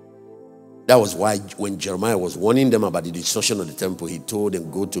 That was why when Jeremiah was warning them about the destruction of the temple, he told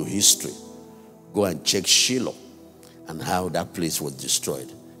them, go to history. Go and check Shiloh and how that place was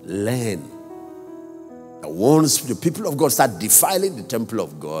destroyed. Learn. Once the people of God start defiling the temple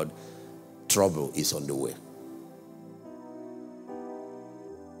of God, trouble is on the way.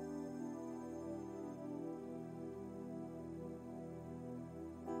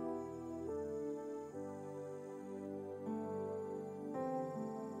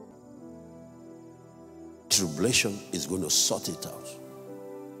 Tribulation is going to sort it out.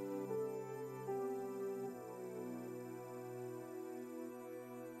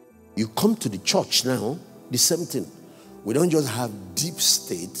 You come to the church now, the same thing. We don't just have deep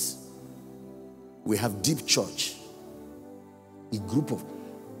states, we have deep church. A group of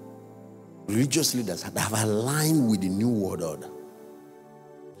religious leaders that have aligned with the new world order.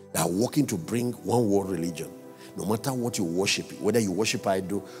 They are working to bring one world religion. No matter what you worship, whether you worship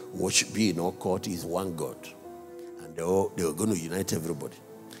idol, worship be in all court, is one God. And they're going to unite everybody.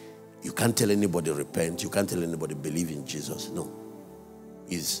 You can't tell anybody repent. You can't tell anybody believe in Jesus. No.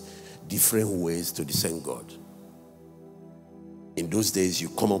 It's different ways to discern God. In those days, you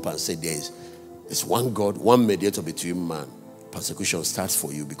come up and say there's one God, one mediator between man. Persecution starts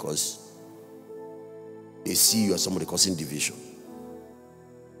for you because they see you as somebody causing division.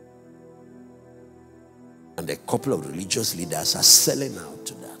 And a couple of religious leaders are selling out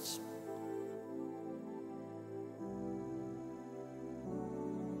to that.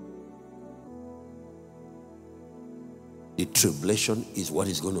 The tribulation is what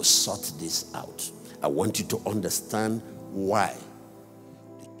is going to sort this out. I want you to understand why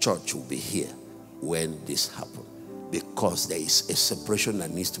the church will be here when this happens. Because there is a separation that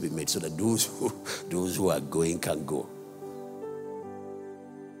needs to be made so that those who are going can go.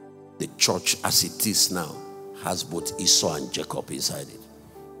 The church as it is now has both Esau and Jacob inside it.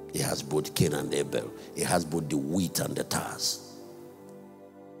 It has both Cain and Abel. It has both the wheat and the tares.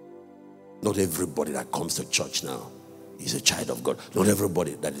 Not everybody that comes to church now is a child of God. Not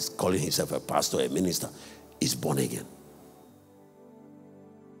everybody that is calling himself a pastor or a minister is born again.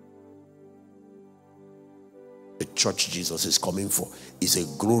 The church Jesus is coming for is a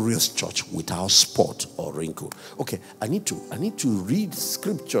glorious church without spot or wrinkle. Okay, I need to read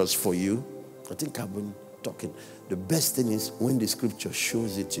scriptures for you. I think I've been talking. The best thing is when the scripture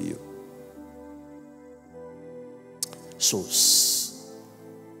shows it to you. So,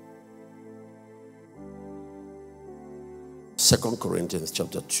 2 Corinthians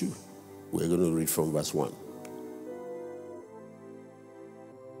chapter 2. We're going to read from verse 1.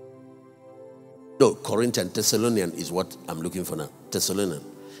 No, Corinthian, Thessalonian is what I'm looking for now. Thessalonian.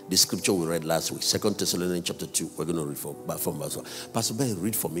 The scripture we read last week. 2 Thessalonians chapter 2. We're going to read from verse 1. Pastor Ben,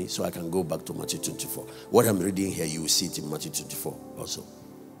 read for me so I can go back to Matthew 24. What I'm reading here, you will see it in Matthew 24 also.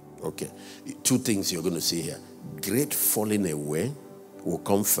 Okay. Two things you're going to see here. Great falling away will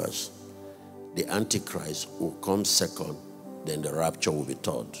come first. The Antichrist will come second. Then the rapture will be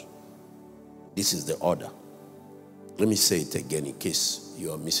third. This is the order. Let me say it again in case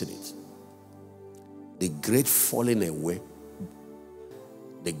you are missing it. The great falling away,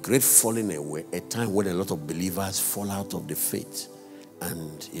 a time when a lot of believers fall out of the faith.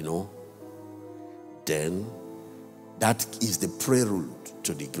 And, then that is the prelude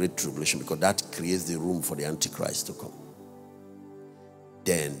to the great tribulation, because that creates the room for the Antichrist to come.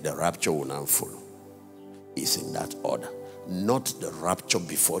 Then the rapture will now follow. It's in that order. Not the rapture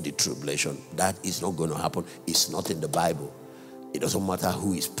before the tribulation. That is not going to happen. It's not in the Bible. It doesn't matter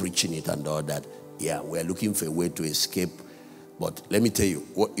who is preaching it and all that. Yeah, we're looking for a way to escape. But let me tell you,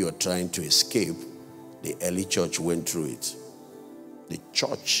 what you're trying to escape, the early church went through it. The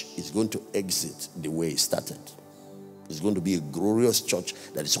church is going to exit the way it started. It's going to be a glorious church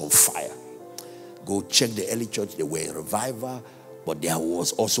that is on fire. Go check the early church. They were a revival, but there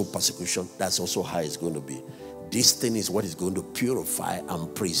was also persecution. That's also how it's going to be. This thing is what is going to purify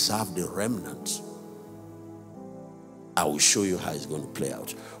and preserve the remnant. I will show you how it's going to play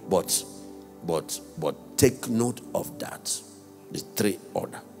out. But take note of that. The three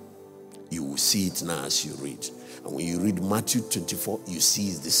order. You will see it now as you read. And when you read Matthew 24, you see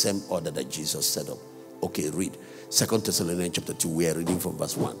it's the same order that Jesus set up. Okay, read. 2 Thessalonians chapter 2, we are reading from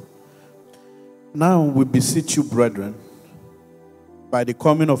verse 1. Now we beseech you, brethren, by the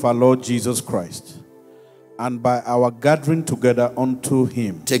coming of our Lord Jesus Christ, and by our gathering together unto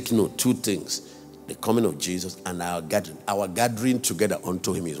him. Take note, two things. The coming of Jesus and our gathering. Our gathering together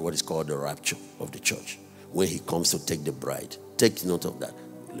unto him is what is called the rapture of the church. When he comes to take the bride. Take note of that.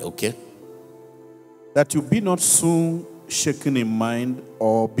 Okay? That you be not soon shaken in mind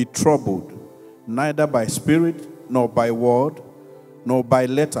or be troubled, neither by spirit, nor by word, nor by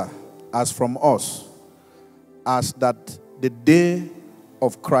letter, as from us, as that the day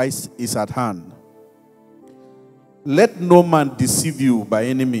of Christ is at hand. Let no man deceive you by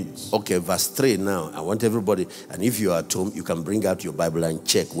any means. Okay, verse 3 now. I want everybody, and if you are at home, you can bring out your Bible and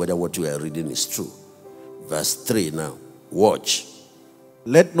check whether what you are reading is true. Verse 3 now. Watch.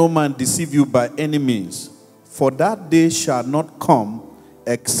 Let no man deceive you by any means, for that day shall not come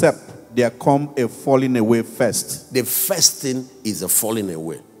except there come a falling away first. The first thing is a falling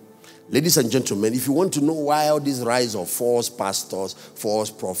away. Ladies and gentlemen, if you want to know why all this rise of false pastors, false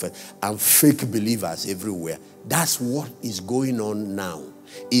prophets, and fake believers everywhere, that's what is going on now.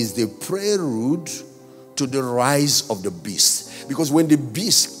 Is the prelude to the rise of the beast. Because when the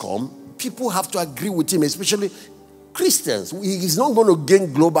beast comes, people have to agree with him, especially Christians. He's not going to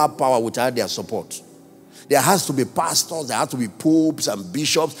gain global power without their support. There has to be pastors, there has to be popes and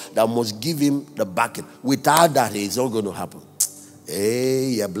bishops that must give him the backing. Without that, it's not going to happen. Hey,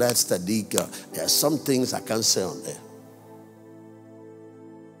 you're blessed, Tadika. There are some things I can't say on there.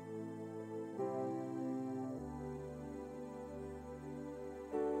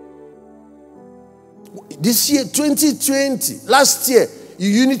 This year, 2020, last year, the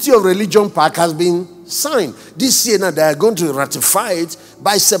Unity of Religion Pact has been signed. This year now, they are going to ratify it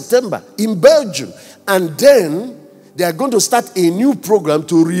by September in Belgium. And then they are going to start a new program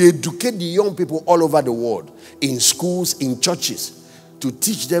to re-educate the young people all over the world, in schools, in churches, to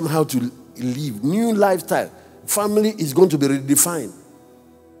teach them how to live new lifestyle. Family is going to be redefined.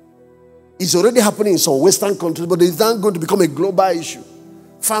 It's already happening in some Western countries, but it's not going to become a global issue.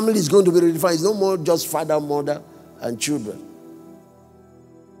 Family is going to be redefined. It's no more just father, mother, and children.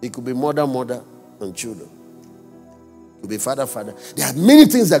 It could be mother, mother, and children. It could be father, father. There are many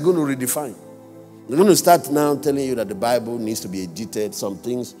things that are going to redefine. They're going to start now telling you that the Bible needs to be edited. Some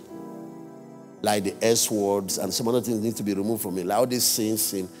things, like the S words, and some other things need to be removed from it. Like all these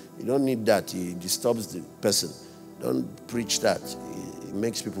sin. You don't need that. It disturbs the person. Don't preach that. It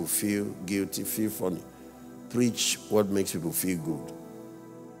makes people feel guilty, feel funny. Preach what makes people feel good.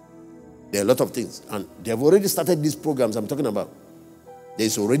 There are a lot of things. And they have already started these programs I'm talking about.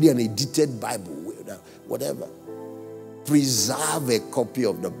 There's already an edited Bible, whatever. Preserve a copy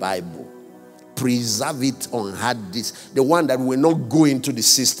of the Bible. Preserve it on hard disk. The one that will not go into the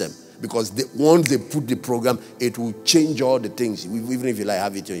system. Because once they put the program, it will change all the things. Even if you like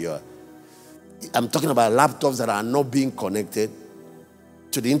have it in your... I'm talking about laptops that are not being connected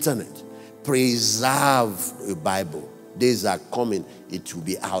to the internet. Preserve a Bible. Days are coming, it will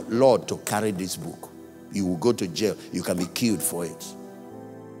be outlawed to carry this book. You will go to jail. You can be killed for it.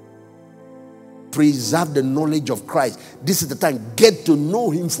 Preserve the knowledge of Christ. This is the time. Get to know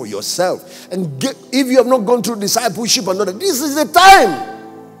him for yourself. And if you have not gone through discipleship or not, this is the time.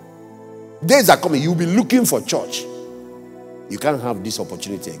 Days are coming. You'll be looking for church. You can't have this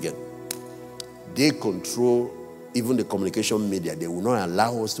opportunity again. They control even the communication media. They will not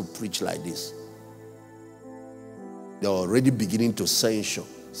allow us to preach like this. They're already beginning to censor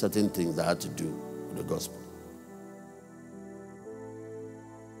certain things that have to do with the gospel.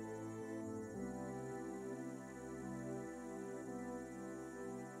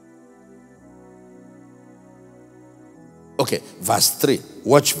 Okay, verse 3.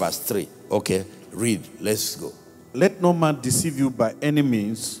 Watch verse 3. Okay, read. Let's go. Let no man deceive you by any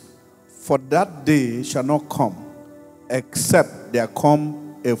means, for that day shall not come, except there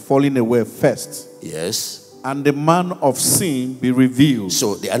come a falling away first. Yes. And the man of sin be revealed.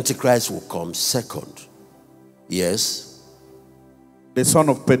 So the Antichrist will come second. Yes. The son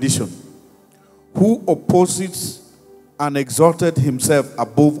of perdition, who opposes and exalted himself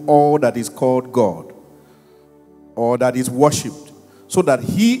above all that is called God, or that is worshipped, so that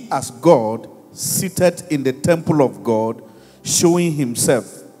he as God seated in the temple of God, showing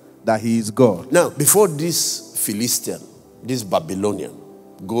himself that he is God. Now, before this Philistine, this Babylonian,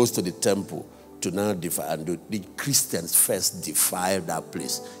 goes to the temple to now defile, and the Christians first defile that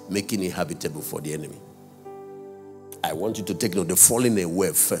place, making it habitable for the enemy. I want you to take note, the falling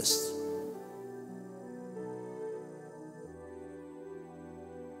away first.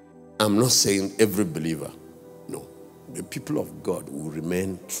 I'm not saying every believer. No. The people of God will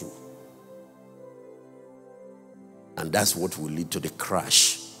remain true. And that's what will lead to the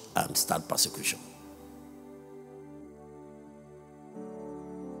crash and start persecution.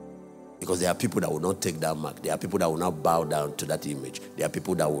 Because there are people that will not take that mark. There are people that will not bow down to that image. There are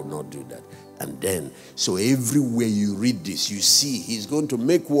people that will not do that. And then, so everywhere you read this, you see he's going to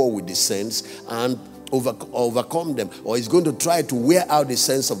make war with the saints and overcome them. Or he's going to try to wear out the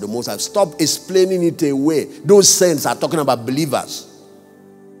saints of the Most High. Stop explaining it away. Those saints are talking about believers.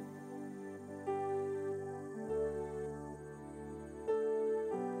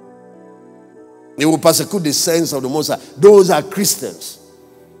 They will persecute the saints of the Most High. Those are Christians.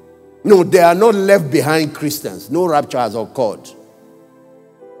 No, they are not left behind Christians. No rapture has occurred.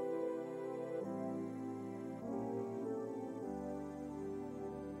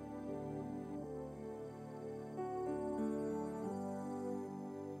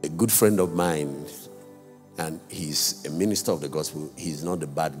 A good friend of mine, and he's a minister of the gospel, he's not the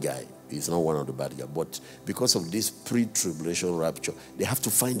bad guy. He's not one of the bad guys. But because of this pre-tribulation rapture, they have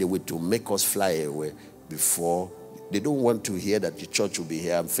to find a way to make us fly away before. They don't want to hear that the church will be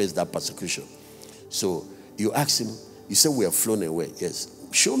here and face that persecution. So you ask him, you say we have flown away. Yes.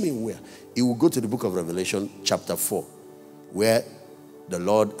 Show me where. He will go to the book of Revelation chapter 4, where the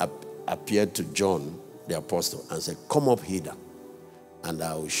Lord appeared to John the apostle and said, come up hither. and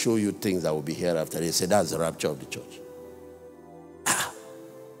I will show you things that will be hereafter. They said that's the rapture of the church.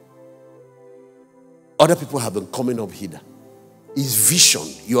 Other people have been coming up here. It's vision.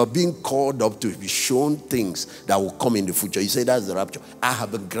 You are being called up to be shown things that will come in the future. You say that's the rapture. I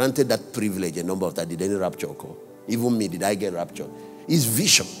have been granted that privilege a number of times. Did any rapture occur? Even me, did I get raptured? It's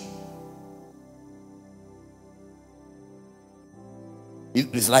vision.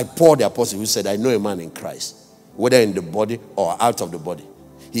 It's like Paul the apostle who said, I know a man in Christ, whether in the body or out of the body.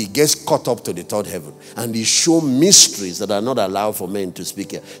 He gets caught up to the third heaven, and he shows mysteries that are not allowed for men to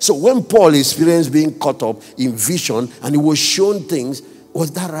speak here. So when Paul experienced being caught up in vision and he was shown things, was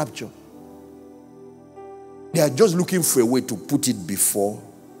that rapture? They are just looking for a way to put it before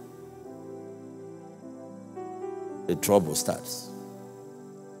the trouble starts.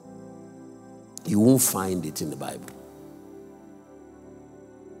 You won't find it in the Bible.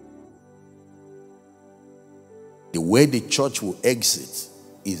 The way the church will exit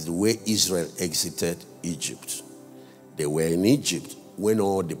is the way Israel exited Egypt. They were in Egypt when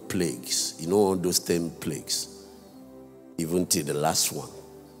all the plagues, all those 10 plagues, even till the last one.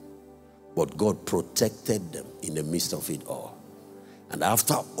 But God protected them in the midst of it all. And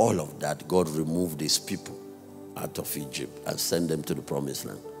after all of that, God removed his people out of Egypt and sent them to the promised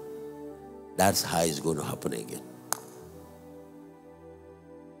land. That's how it's going to happen again.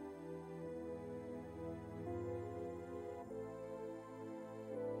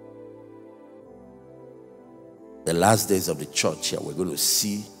 The last days of the church here, we're going to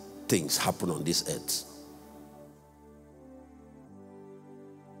see things happen on this earth.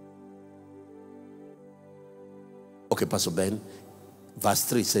 Okay, Pastor Ben, verse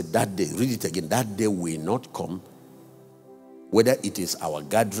 3 said that day, read it again, that day will not come, whether it is our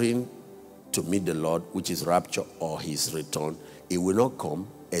gathering to meet the Lord, which is rapture, or his return, it will not come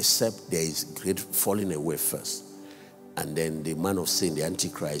except there is great falling away first. And then the man of sin, the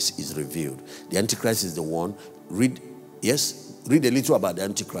Antichrist, is revealed. The Antichrist is the one, read a little about the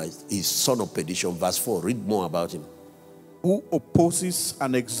Antichrist. He's son of perdition, verse 4, read more about him. Who opposes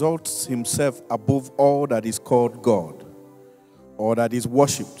and exalts himself above all that is called God, or that is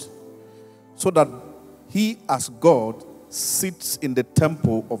worshipped, so that he as God sits in the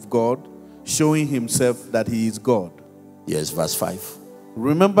temple of God, showing himself that he is God. Yes, verse 5.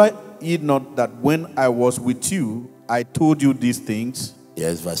 Remember ye not that when I was with you, I told you these things?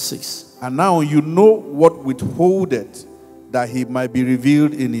 Yes, verse 6. And now you know what withholdeth, that he might be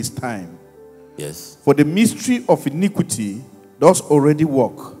revealed in his time. Yes. For the mystery of iniquity does already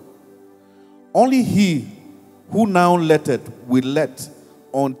work. Only he who now letteth will let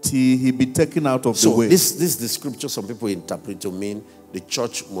until he be taken out of the way. This is the scripture some people interpret to mean the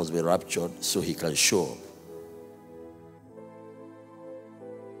church must be raptured so he can show up.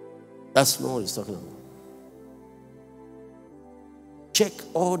 That's not what he's talking about. Check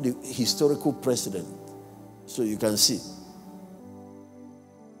all the historical precedent so you can see.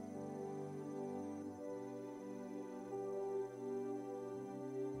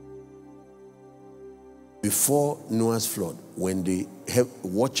 Before Noah's flood, when the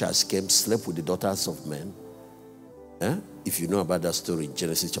watchers came, slept with the daughters of men, if you know about that story in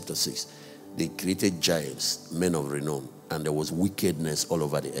Genesis chapter 6, they created giants, men of renown, and there was wickedness all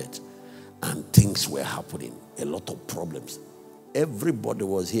over the earth. And things were happening, a lot of problems. Everybody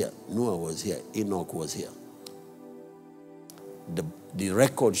was here. Noah was here. Enoch was here. The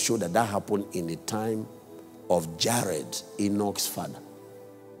record showed that happened in the time of Jared, Enoch's father.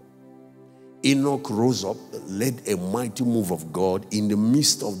 Enoch rose up, led a mighty move of God in the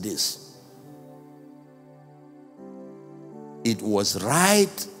midst of this. It was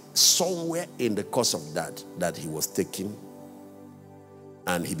right somewhere in the course of that he was taken,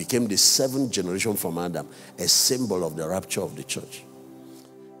 and he became the seventh generation from Adam, a symbol of the rapture of the church.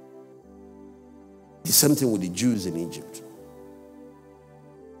 The same thing with the Jews in Egypt.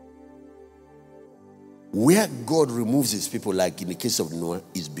 Where God removes his people, like in the case of Noah,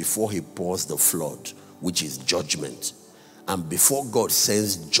 is before he pours the flood, which is judgment. And before God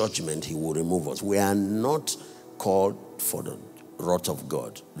sends judgment, he will remove us. We are not called for the wrath of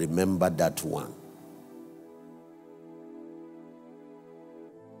God. Remember that one.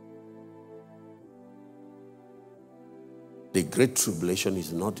 The Great Tribulation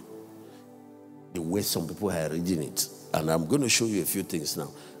is not the way some people are reading it. And I'm going to show you a few things now.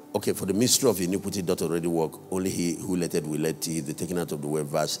 Okay, for the mystery of iniquity doth already work. Only he who letteth will let he be taken out of the way.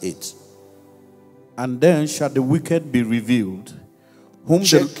 Verse 8. And then shall the wicked be revealed. Whom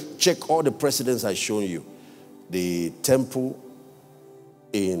check all the precedents I've shown you. The temple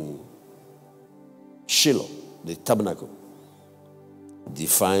in Shiloh, the tabernacle.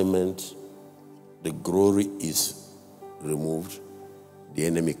 Defilement, the glory is removed. the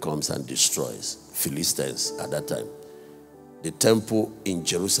enemy comes and destroys. Philistines at that time. The temple in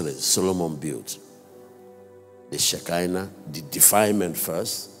Jerusalem, Solomon built. The Shekinah, the defilement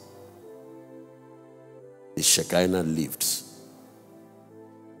first. The Shekinah lived.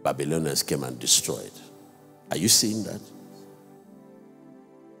 Babylonians came and destroyed. Are you seeing that?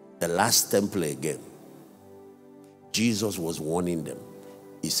 The last temple again. Jesus was warning them.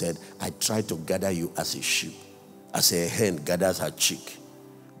 He said, I tried to gather you as a sheep, as a hen gathers her chick,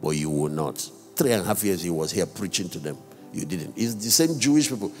 but you will not. 3.5 years he was here preaching to them. You didn't. It's the same Jewish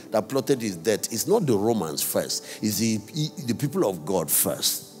people that plotted his death. It's not the Romans first. It's the people of God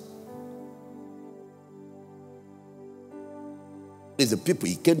first. It's the people.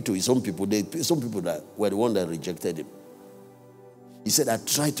 He came to his own people. Some people that were the one that rejected him. He said, I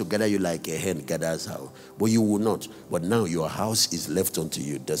tried to gather you like a hen gathers her, but you will not. But now your house is left unto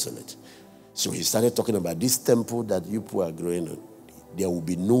you desolate. So he started talking about this temple that you people are growing on. There will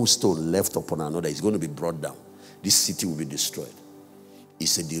be no stone left upon another. It's going to be brought down. This city will be destroyed. He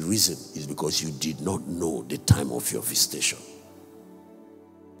said the reason is because you did not know the time of your visitation.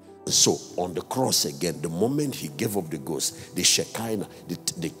 And so on the cross again, the moment he gave up the ghost, the Shekinah,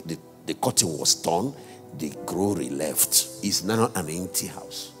 the curtain was torn, the glory left. It's now an empty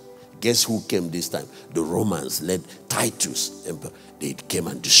house. Guess who came this time? The Romans led Titus. They came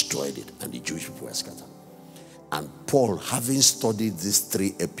and destroyed it, and the Jewish people were scattered. And Paul, having studied these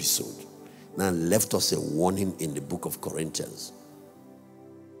 3 episodes, now left us a warning in the book of Corinthians.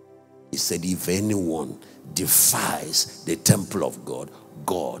 He said, if anyone defies the temple of God,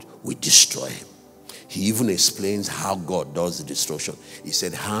 God will destroy him. He even explains how God does the destruction. He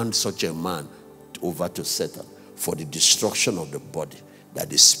said, hand such a man over to Satan for the destruction of the body, that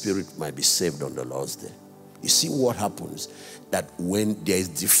the spirit might be saved on the Lord's day. You see what happens? That when there is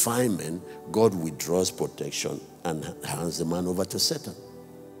defilement, God withdraws protection and hands the man over to Satan.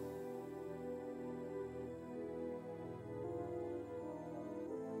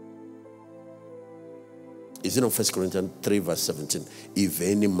 Is it on 1 Corinthians 3 verse 17? If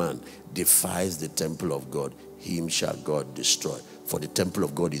any man defies the temple of God, him shall God destroy. For the temple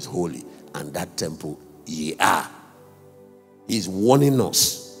of God is holy, and that temple ye are. He's warning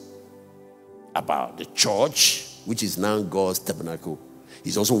us about the church, which is now God's tabernacle.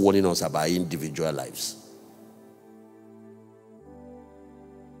 He's also warning us about individual lives.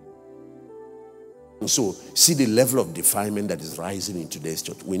 And so, see the level of defilement that is rising in today's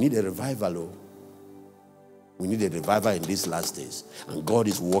church. We need a revival. Oh. We need a revival in these last days. And God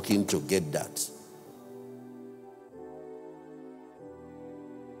is working to get that.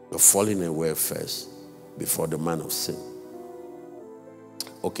 You're falling away first before the man of sin.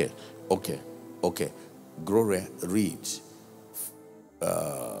 Okay. Gloria, read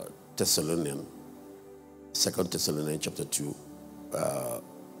Thessalonians, 2 Thessalonians chapter 2,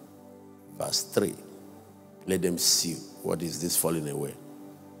 verse 3. Let them see what is this falling away.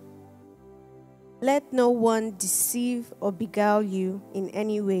 Let no one deceive or beguile you in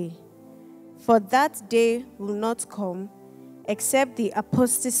any way, for that day will not come, except the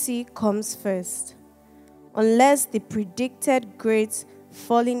apostasy comes first, unless the predicted great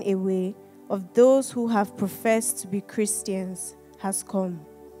falling away of those who have professed to be Christians has come.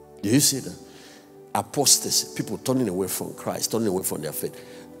 Do you see that? Apostasy, people turning away from Christ, turning away from their faith.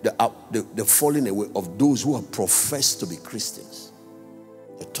 The falling away of those who have professed to be Christians.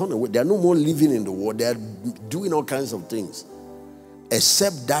 They turn away. They are no more living in the world. They are doing all kinds of things.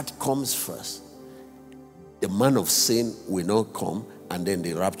 Except that comes first. The man of sin will not come, and then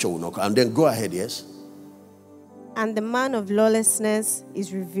the rapture will not come. And then go ahead, yes? And the man of lawlessness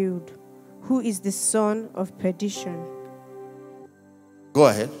is revealed, who is the son of perdition. Go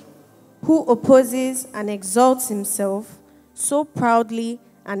ahead. Who opposes and exalts himself so proudly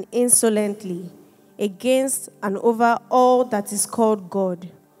and insolently against and over all that is called God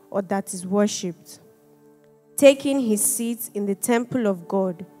or that is worshipped, taking his seat in the temple of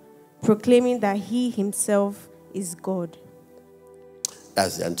God, proclaiming that he himself is God.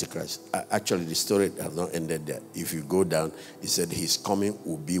 That's the Antichrist. Actually, the story has not ended there. If you go down, he said his coming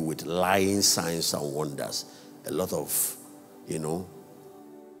will be with lying signs and wonders. A lot of,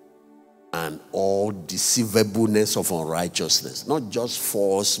 and all deceivableness of unrighteousness. Not just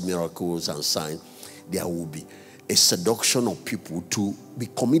false miracles and signs. There will be a seduction of people to be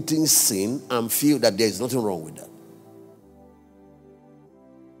committing sin and feel that there is nothing wrong with that.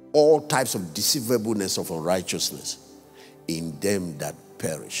 All types of deceivableness of unrighteousness in them that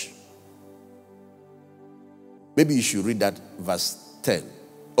perish. Maybe you should read that verse 10.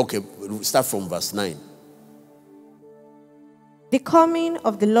 Okay, start from verse 9. The coming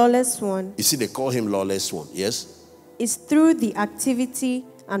of the lawless one. You see, they call him lawless one, yes? is through the activity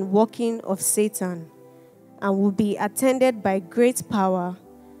and working of Satan, and will be attended by great power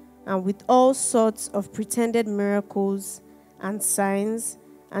and with all sorts of pretended miracles and signs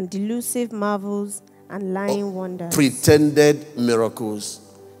and delusive marvels and lying wonders. Pretended miracles,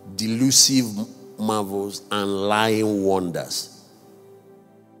 delusive marvels, and lying wonders.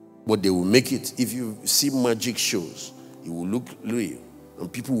 But they will make it. If you see magic shows, it will look real,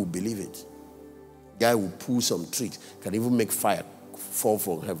 and people will believe it. Guy will pull some tricks, can even make fire fall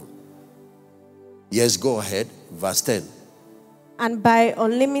from heaven. Yes, go ahead. Verse 10. And by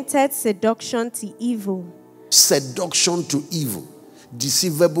unlimited seduction to evil. Seduction to evil.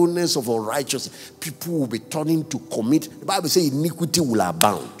 Deceivableness of unrighteousness. People will be turning to commit. The Bible says iniquity will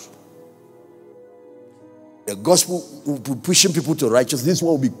abound. The gospel will be pushing people to righteousness. This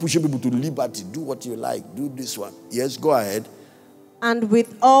one will be pushing people to liberty. Do what you like. Do this one. Yes, go ahead. And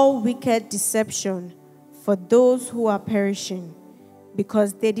with all wicked deception for those who are perishing,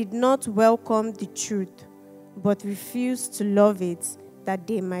 because they did not welcome the truth, but refused to love it, that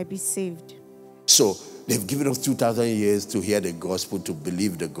they might be saved. So they've given us 2,000 years to hear the gospel, to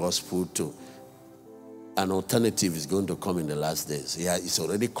believe the gospel, to an alternative is going to come in the last days. Yeah, it's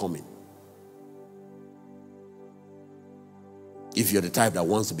already coming. If you're the type that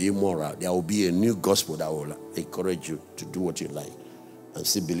wants to be immoral, there will be a new gospel that will encourage you to do what you like and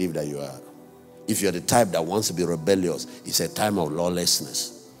still believe that you are. If you're the type that wants to be rebellious, it's a time of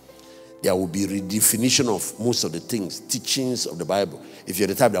lawlessness. There will be redefinition of most of the things, teachings of the Bible. If you're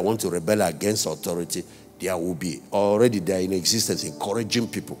the type that wants to rebel against authority, there will be already there in existence, encouraging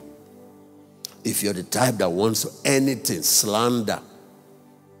people. If you're the type that wants anything, slander,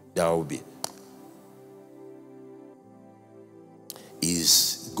 there will be.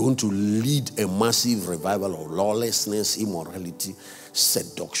 Is going to lead a massive revival of lawlessness, immorality,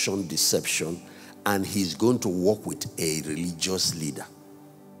 seduction, deception, and he's going to work with a religious leader.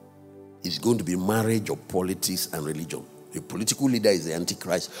 It's going to be marriage of politics and religion. The political leader is the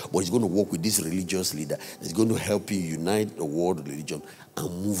Antichrist, but he's going to work with this religious leader. He's going to help you unite the world religion and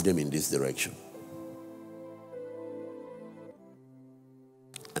move them in this direction.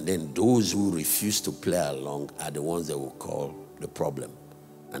 And then those who refuse to play along are the ones that will call the problem.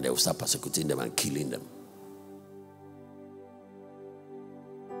 And they will start persecuting them and killing them.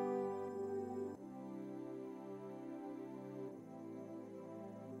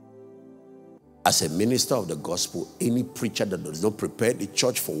 As a minister of the gospel, any preacher that does not prepare the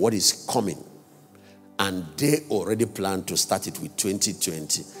church for what is coming, and they already plan to start it with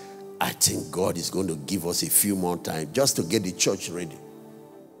 2020, I think God is going to give us a few more time just to get the church ready.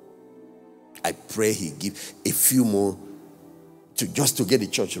 I pray he give a few more just to get the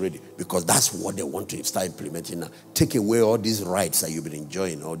church ready, because that's what they want to start implementing now. Take away all these rights that you've been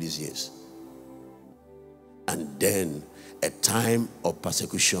enjoying all these years. And then a time of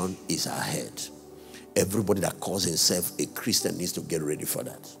persecution is ahead. Everybody that calls himself a Christian needs to get ready for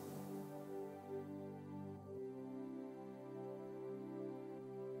that.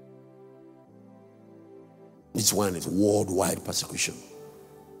 This one is worldwide persecution.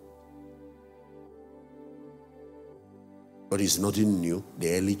 But it's nothing new.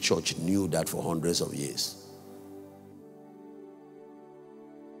 The early church knew that for hundreds of years.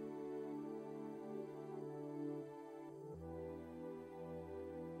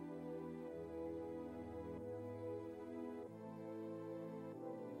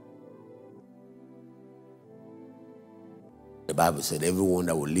 The Bible said everyone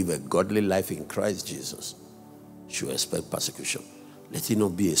that will live a godly life in Christ Jesus should expect persecution. Let it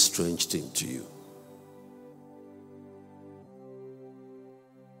not be a strange thing to you.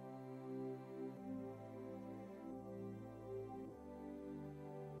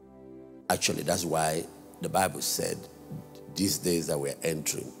 Actually, that's why the Bible said these days that we're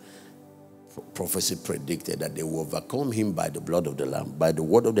entering, prophecy predicted that they will overcome him by the blood of the Lamb, by the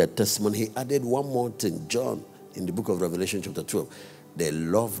word of their testimony. He added one more thing, John, in the book of Revelation chapter 12. They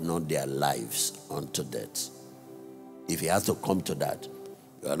love not their lives unto death. If he has to come to that,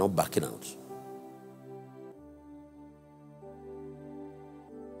 you are not backing out.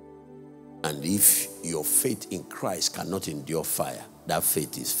 And if your faith in Christ cannot endure fire, that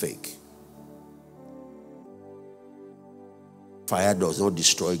faith is fake. Fire does not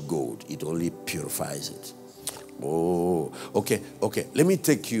destroy gold. It only purifies it. Oh, okay. Let me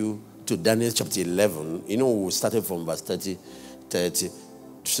take you to Daniel chapter 11. You know, we started from verse 30,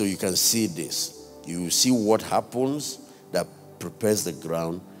 so you can see this. You see what happens that prepares the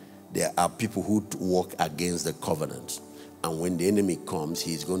ground. There are people who walk against the covenant. And when the enemy comes,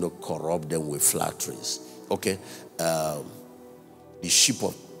 he's going to corrupt them with flatteries. Okay? The sheep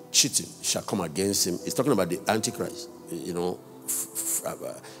of cheating shall come against him. It's talking about the Antichrist.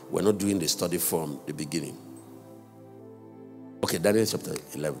 we're not doing the study from the beginning. Okay, Daniel chapter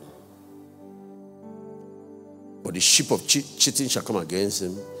 11. But the sheep of cheating shall come against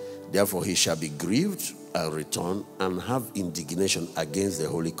him. Therefore he shall be grieved and return and have indignation against the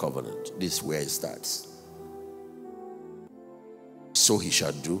holy covenant. This is where it starts. So he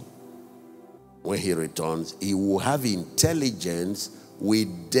shall do. When he returns, he will have intelligence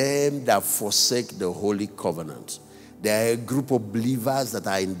with them that forsake the holy covenant. There are a group of believers that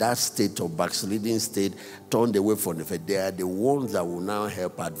are in that state of backsliding state, turned away from the faith. They are the ones that will now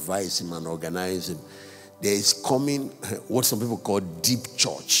help advise him and organize him. There is coming what some people call deep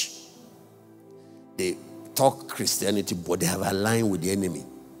church. They talk Christianity, but they have aligned with the enemy.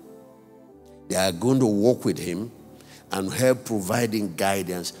 They are going to walk with him and help providing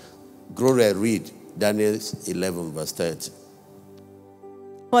guidance. Gloria, read Daniel 11 verse 30.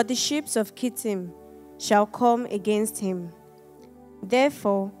 For the ships of Kittim shall come against him.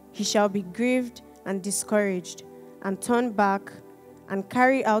 Therefore he shall be grieved and discouraged, and turn back, and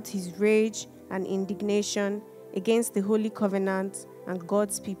carry out his rage and indignation against the holy covenant and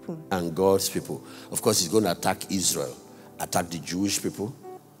God's people. And God's people. Of course, he's going to attack Israel, attack the Jewish people.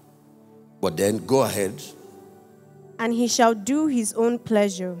 But then, go ahead. And he shall do his own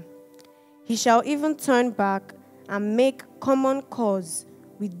pleasure. He shall even turn back and make common cause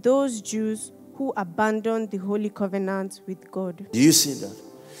with those Jews who abandon the holy covenant with God. Do you see that?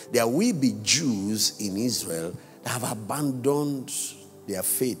 There will be Jews in Israel that have abandoned their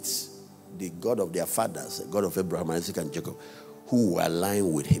faith, the God of their fathers, the God of Abraham, Isaac, and Jacob, who were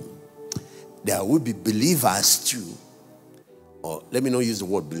aligned with him. There will be believers too, or let me not use the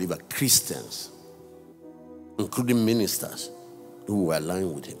word believer, Christians, including ministers, who were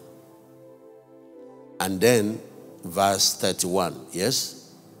aligned with him. And then, verse 31,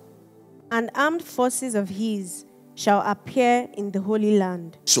 yes? And armed forces of his shall appear in the Holy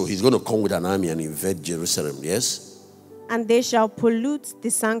Land. So he's going to come with an army and invade Jerusalem, yes? And they shall pollute the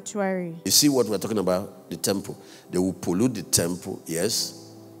sanctuary. You see what we're talking about? The temple. They will pollute the temple,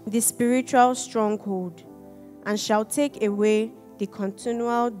 yes? The spiritual stronghold, and shall take away the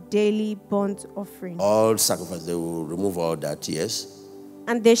continual daily burnt offering. All sacrifice, they will remove all that, yes?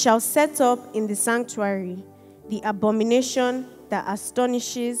 And they shall set up in the sanctuary the abomination that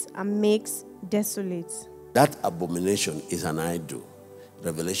astonishes and makes desolate. That abomination is an idol.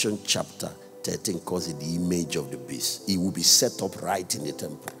 Revelation chapter 13 calls it the image of the beast. It will be set up right in the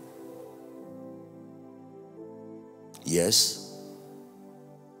temple. Yes?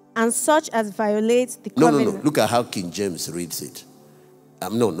 And such as violates the No. covenant. Look at how King James reads it.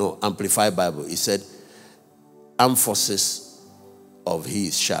 Amplified Bible. He said, armed forces of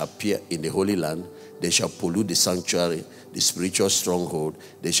his shall appear in the Holy Land. They shall pollute the sanctuary, the spiritual stronghold.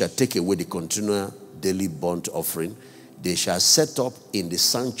 They shall take away the continual daily burnt offering. They shall set up in the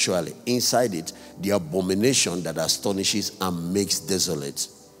sanctuary, inside it, the abomination that astonishes and makes desolate,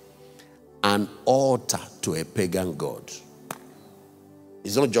 an altar to a pagan god.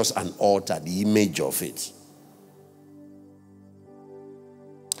 It's not just an altar, the image of it.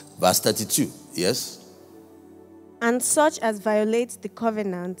 Verse 32, yes? And such as violates the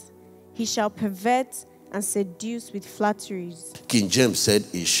covenant, he shall pervert and seduce with flatteries. King James said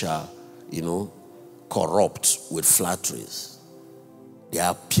he shall, corrupt with flatteries. There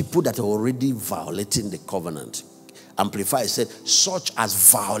are people that are already violating the covenant. Amplified said, such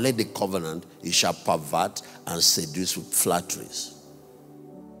as violate the covenant, he shall pervert and seduce with flatteries.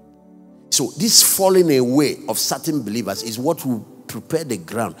 So this falling away of certain believers is what will prepare the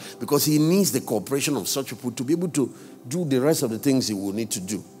ground, because he needs the cooperation of such people to be able to do the rest of the things he will need to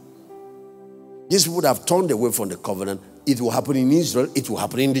do. These people have turned away from the covenant. It will happen in Israel. It will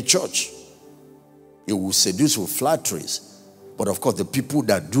happen in the church. It will seduce with flatteries. But of course, the people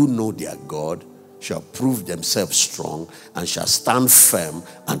that do know their God shall prove themselves strong and shall stand firm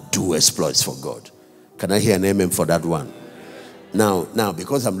and do exploits for God. Can I hear an amen for that one? Now,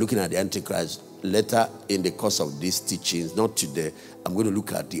 because I'm looking at the Antichrist, later in the course of these teachings, not today, I'm going to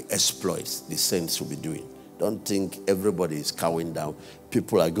look at the exploits the saints will be doing. Don't think everybody is cowing down.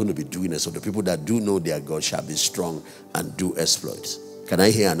 People are going to be doing it. So the people that do know their God shall be strong and do exploits. Can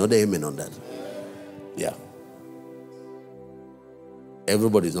I hear another amen on that? Yeah.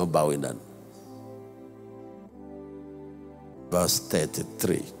 Everybody is not bowing down. Verse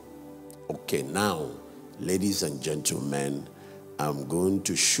 33. Okay, now, ladies and gentlemen, I'm going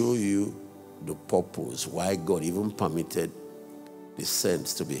to show you the purpose why God even permitted the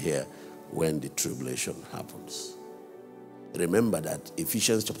saints to be here when the tribulation happens. Remember that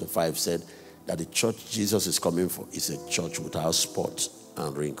Ephesians chapter 5 said that the church Jesus is coming for is a church without spot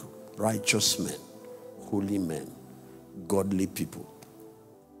and wrinkle. Righteous men, holy men, godly people.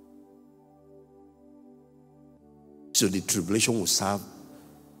 So the tribulation will serve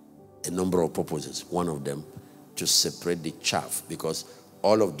a number of purposes. One of them, to separate the chaff, because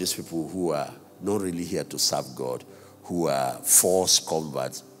all of these people who are not really here to serve God, who are false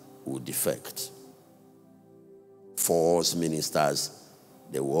converts, will defect. False ministers,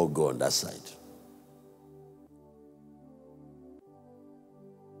 they will all go on that side.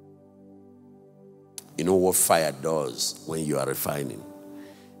 You know what fire does when you are refining?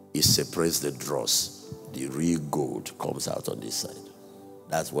 It separates the dross. The real gold comes out on this side.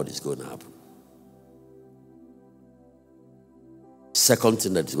 That's what is going to happen. Second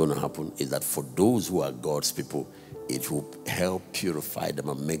thing that is going to happen is that for those who are God's people, it will help purify them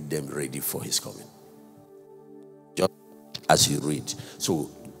and make them ready for his coming. Just as you read. So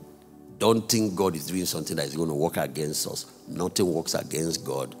don't think God is doing something that is going to work against us. Nothing works against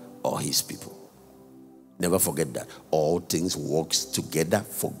God or his people. Never forget that. All things work together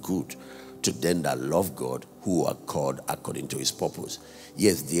for good to them that love God, who are called according to his purpose.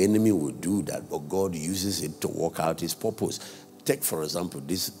 Yes, the enemy will do that, but God uses it to work out his purpose. Take, for example,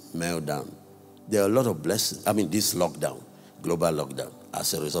 this meltdown. There are a lot of blessings. I mean, this lockdown, global lockdown,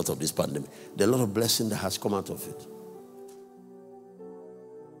 as a result of this pandemic. There are a lot of blessing that has come out of it.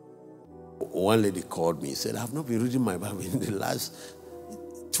 One lady called me and said, I've not been reading my Bible in the last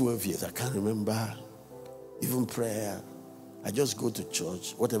 12 years. I can't remember even prayer. I just go to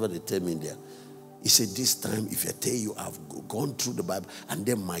church, whatever they tell me there. He said, this time, if I tell you, I've gone through the Bible, and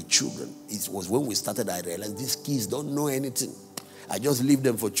then my children, it was when we started, I realized these kids don't know anything. I just leave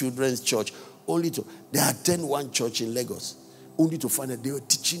them for children's church, they attend one church in Lagos, only to find that they were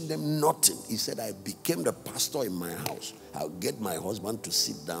teaching them nothing. He said, I became the pastor in my house. I'll get my husband to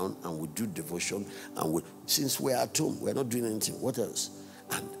sit down, and we do devotion, and since we're at home, we're not doing anything. What else?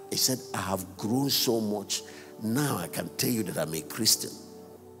 And he said, I have grown so much. Now I can tell you that I'm a Christian.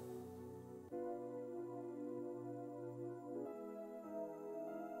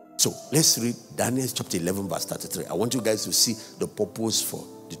 So let's read Daniel chapter 11 verse 33. I want you guys to see the purpose for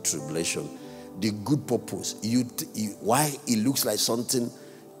the tribulation. The good purpose. Why it looks like something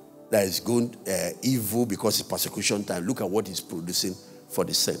that is going evil because it's persecution time. Look at what it's producing for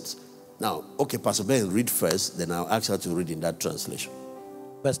the saints. Now, okay, Pastor Ben, read first. Then I'll ask her to read in that translation.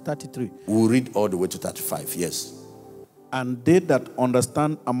 Verse 33. We'll read all the way to 35. Yes. And they that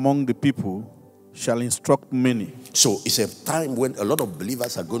understand among the people shall instruct many. So it's a time when a lot of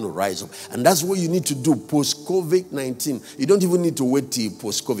believers are going to rise up. And that's what you need to do post-COVID-19. You don't even need to wait till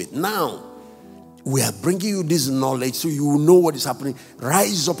post-COVID. Now, we are bringing you this knowledge so you will know what is happening.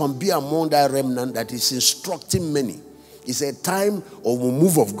 Rise up and be among that remnant that is instructing many. It's a time of a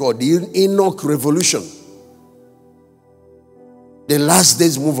move of God. The Enoch revolution. The last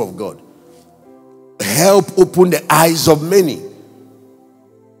days move of God. Help open the eyes of many.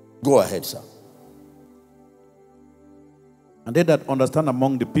 Go ahead, sir. And they that understand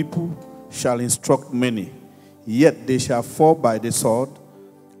among the people shall instruct many. Yet they shall fall by the sword,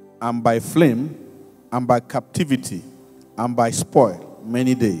 and by flame, and by captivity, and by spoil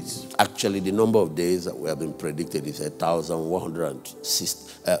many days. Actually, the number of days that we have been predicted is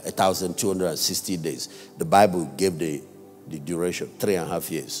 1,260 days. The Bible gave the duration,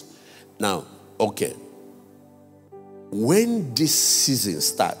 3.5 years. Now, okay. When this season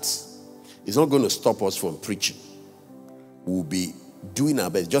starts, it's not going to stop us from preaching. We'll be doing our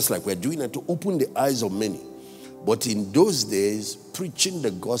best, just like we're doing it, to open the eyes of many. But in those days, preaching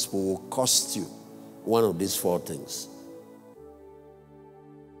the gospel will cost you one of these 4 things.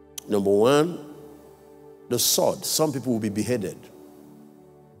 Number 1, the sword. Some people will be beheaded.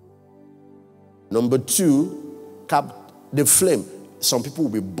 Number 2, the flame. Some people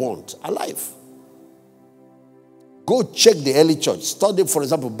will be burnt alive. Go check the early church. Study, for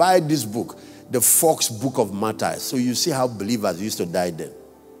example, buy this book, the Fox Book of Martyrs. So you see how believers used to die then.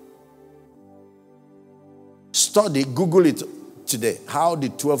 Study, Google it today, how the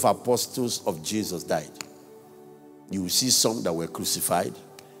 12 apostles of Jesus died. You will see some that were crucified.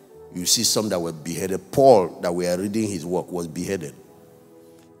 You see some that were beheaded. Paul, that we are reading his work, was beheaded.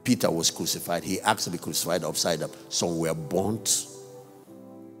 Peter was crucified. He asked to be crucified upside down. Some were burnt.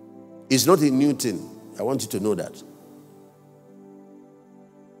 It's not a new thing. I want you to know that.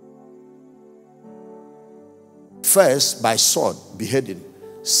 First, by sword, beheading.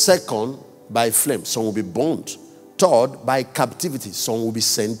 Second, by flame. Some will be burnt. Third, by captivity. Some will be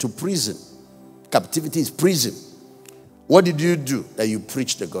sent to prison. Captivity is prison. What did you do? That you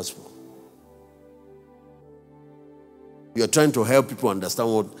preached the gospel. You're trying to help people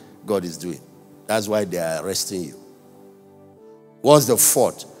understand what God is doing. That's why they are arresting you. What's the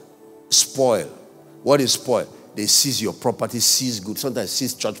fourth? Spoil. What is spoil? they seize your property, seize goods, sometimes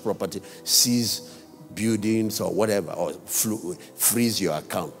seize church property, seize buildings or whatever, or freeze your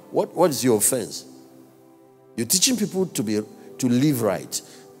account. What is your offense? You're teaching people to live right,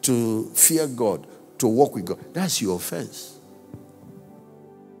 to fear God, to walk with God. That's your offense.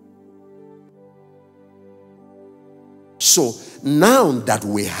 So now that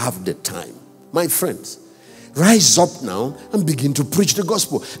we have the time, my friends, rise up now and begin to preach the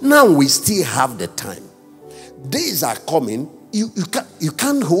gospel. Now we still have the time. Days are coming, you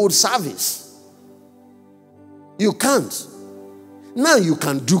can't hold service. You can't. Now you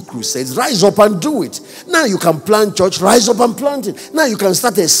can do crusades. Rise up and do it. Now you can plant church. Rise up and plant it. Now you can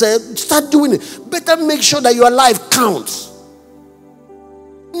start a cell. Start doing it. Better make sure that your life counts.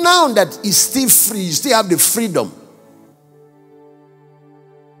 Now that it's still free, you still have the freedom.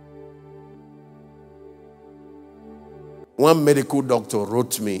 One medical doctor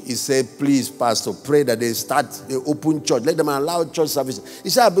wrote me. He said, please, Pastor, pray that they start the open church. Let them allow church service.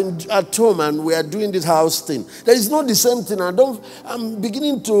 He said, I've been at home and we are doing this house thing. That is not the same thing. I'm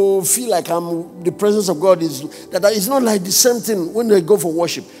beginning to feel like the presence of God it's not like the same thing when they go for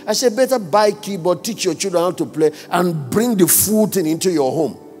worship. I said, better buy keyboard, teach your children how to play, and bring the full thing into your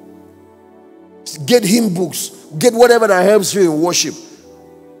home. Get hymn books. Get whatever that helps you in worship.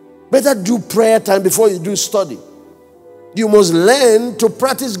 Better do prayer time before you do study. You must learn to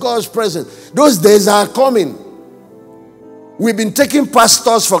practice God's presence. Those days are coming. We've been taking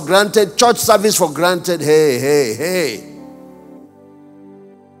pastors for granted, church service for granted. Hey.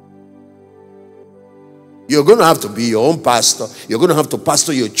 You're going to have to be your own pastor. You're going to have to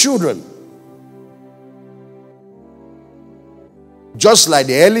pastor your children. Just like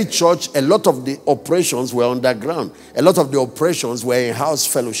the early church, a lot of the operations were underground. A lot of the operations were in house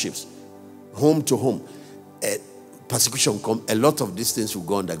fellowships, home to home. Persecution come, a lot of these things will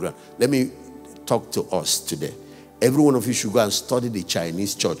go underground. Let me talk to us today. Every one of you should go and study the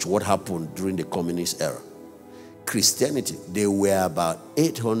Chinese church, what happened during the communist era. Christianity, there were about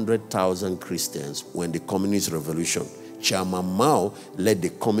 800,000 Christians when the communist revolution. Chairman Mao led the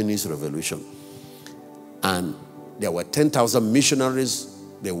communist revolution. And there were 10,000 missionaries.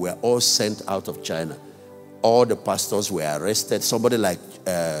 They were all sent out of China. All the pastors were arrested. Somebody like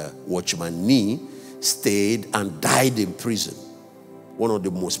Watchman Nee stayed and died in prison. One of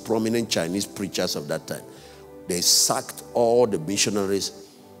the most prominent Chinese preachers of that time. They sacked all the missionaries,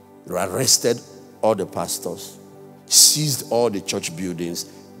 arrested all the pastors, seized all the church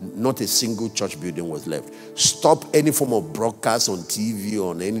buildings. Not a single church building was left. Stopped any form of broadcast on TV or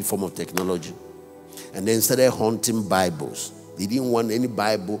on any form of technology. And then started hunting Bibles. They didn't want any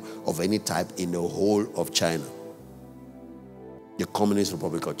Bible of any type in the whole of China. The Communist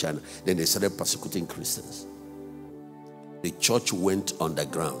Republic of China. Then they started persecuting Christians. The church went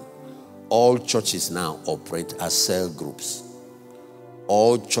underground. All churches now operate as cell groups.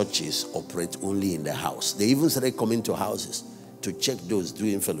 All churches operate only in the house. They even started coming to houses to check those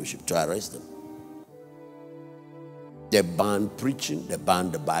doing fellowship, to arrest them. They banned preaching, they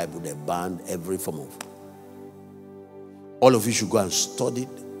banned the Bible, they banned every form of. All of you should go and study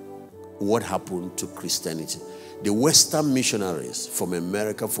what happened to Christianity. The Western missionaries from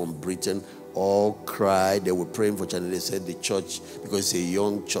America, from Britain, all cried. They were praying for China. They said the church, because it's a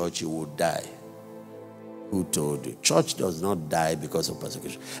young church, it will die. Who told you? Church does not die because of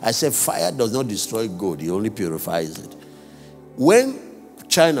persecution. I said fire does not destroy gold. It only purifies it. When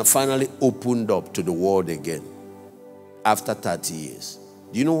China finally opened up to the world again, after 30 years,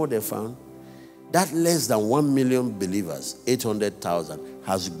 do you know what they found? That less than 1 million believers, 800,000,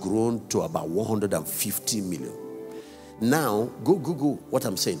 has grown to about 150 million. Now, go Google what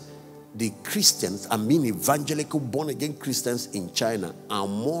I'm saying. The Christians, evangelical born-again Christians in China are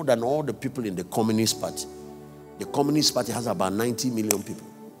more than all the people in the Communist Party. The Communist Party has about 90 million people.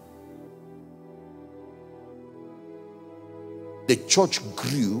 The church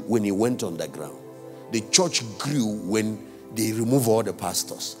grew when it went underground. The church grew when they removed all the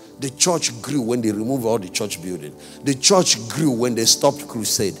pastors. The church grew when they removed all the church building. The church grew when they stopped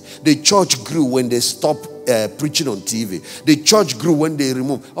crusade. The church grew when they stopped preaching on TV. The church grew when they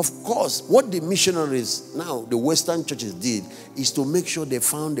removed. Of course, what the missionaries now, the Western churches did, is to make sure they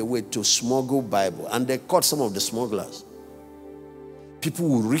found a way to smuggle Bible. And they caught some of the smugglers. People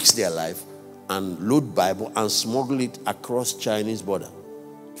will risk their life and load Bible and smuggle it across Chinese border.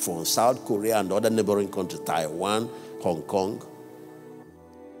 From South Korea and other neighboring countries, Taiwan, Hong Kong.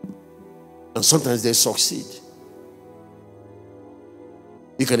 And sometimes they succeed.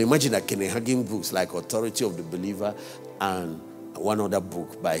 You can imagine that Kenneth Hagin books like Authority of the Believer and one other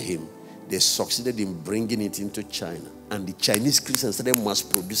book by him, they succeeded in bringing it into China. And the Chinese Christians started mass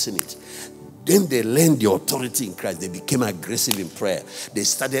producing it. Then they learned the authority in Christ. They became aggressive in prayer. They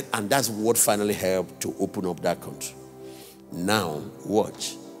started, and that's what finally helped to open up that country. Now,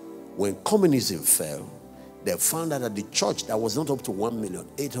 watch. When communism fell, they found out that the church that was not up to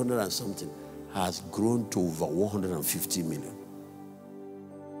 1,800,000 and something has grown to over 150 million.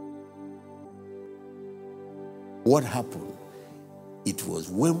 What happened? It was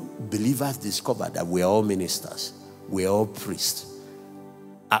when believers discovered that we are all ministers, we are all priests.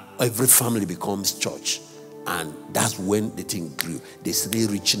 Every family becomes church. And that's when the thing grew. They started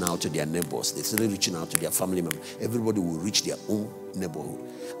reaching out to their neighbors. They started reaching out to their family members. Everybody will reach their own neighborhood.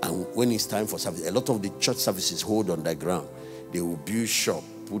 And when it's time for service, a lot of the church services hold on the ground. They will build shop,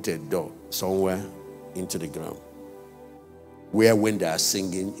 put a door somewhere into the ground, where when they are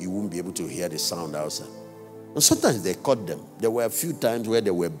singing, you won't be able to hear the sound outside. And sometimes they cut them. There were a few times where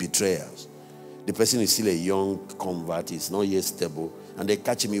there were betrayals. The person is still a young convert, he's not yet stable, and they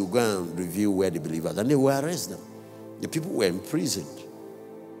catch him, you go and reveal where the believers, and they will arrest them. The people were imprisoned.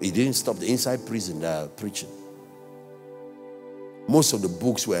 He didn't stop the inside prison, they are preaching. Most of the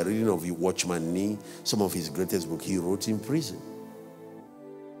books we're reading of Watchman Nee, some of his greatest books, he wrote in prison.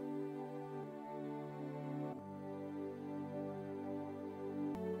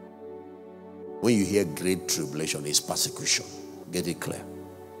 When you hear great tribulation, it's persecution. Get it clear.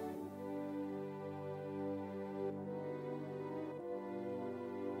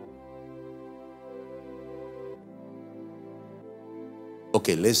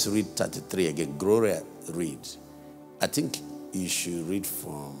 Okay, let's read 33 again. Gloria, read. I think you should read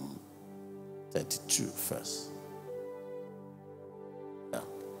from 32 first. Yeah.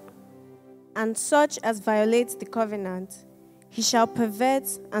 And such as violates the covenant, he shall pervert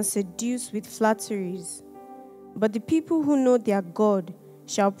and seduce with flatteries. But the people who know their God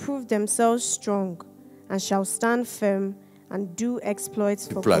shall prove themselves strong and shall stand firm and do exploits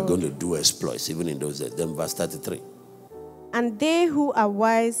for God. People are going to do exploits even in those days. Then verse 33. And they who are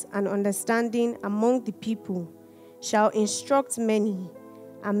wise and understanding among the people shall instruct many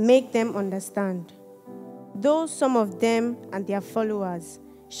and make them understand. Though some of them and their followers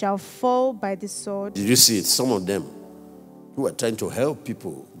shall fall by the sword. Did you see it? Some of them who are trying to help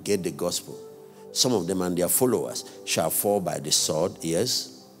people get the gospel, some of them and their followers shall fall by the sword,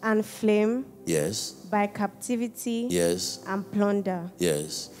 yes. And flame, yes. By captivity, yes. And plunder,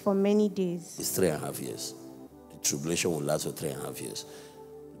 yes. For many days. It's 3.5 years. Tribulation will last for 3.5 years.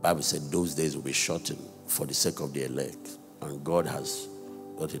 The Bible said those days will be shortened for the sake of the elect. And God has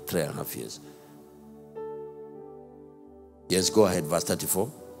got it 3.5 years. Yes, go ahead, verse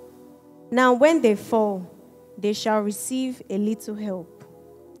 34. Now when they fall, they shall receive a little help.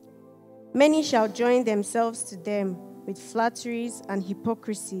 Many shall join themselves to them with flatteries and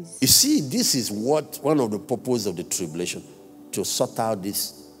hypocrisies. You see, this is what one of the purposes of the tribulation, to sort out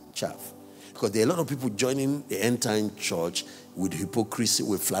this chaff. Because there are a lot of people joining the end time church with hypocrisy,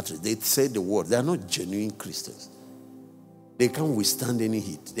 with flattery. They say the word. They are not genuine Christians. They can't withstand any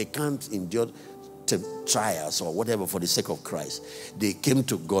heat. They can't endure trials or whatever for the sake of Christ. They came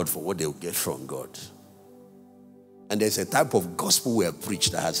to God for what they will get from God. And there's a type of gospel we have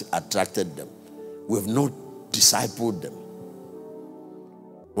preached that has attracted them. We have not discipled them.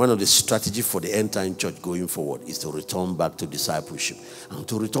 One of the strategies for the end time church going forward is to return back to discipleship and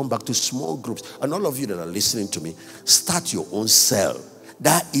to return back to small groups. And all of you that are listening to me, start your own cell.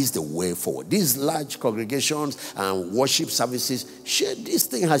 That is the way forward. These large congregations and worship services, this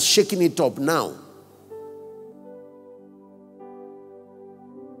thing has shaken it up now.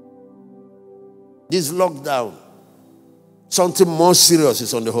 This lockdown, something more serious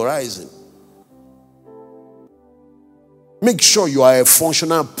is on the horizon. Make sure you are a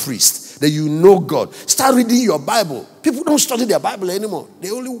functional priest, that you know God. Start reading your Bible. People don't study their Bible anymore.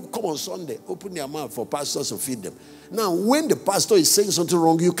 They only come on Sunday, open their mouth for pastors to feed them. Now, when the pastor is saying something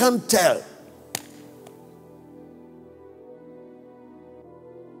wrong, you can't tell.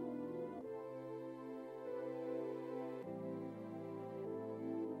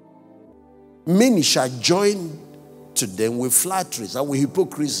 Many shall join to them with flatteries and with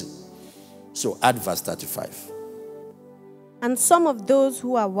hypocrisy. So add verse 35. And some of those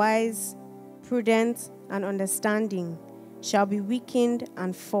who are wise, prudent, and understanding shall be weakened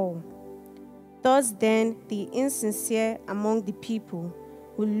and fall. Thus then the insincere among the people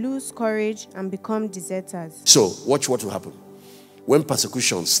will lose courage and become deserters. So watch what will happen. When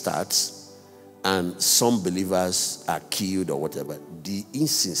persecution starts and some believers are killed or whatever, the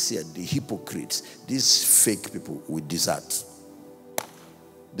insincere, the hypocrites, these fake people will desert.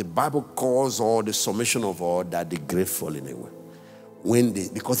 The Bible calls all the summation of all that the great falling away.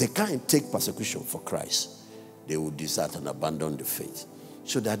 Because they can't take persecution for Christ, they will desert and abandon the faith.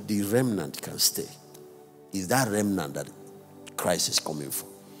 so that the remnant can stay. It's that remnant that Christ is coming for.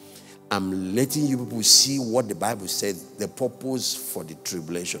 I'm letting you people see what the Bible says, the purpose for the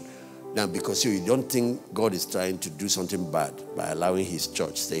tribulation. Now, because you don't think God is trying to do something bad by allowing his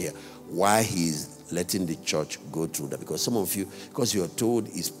church stay here, why he's letting the church go through that? Because some of you, because you are told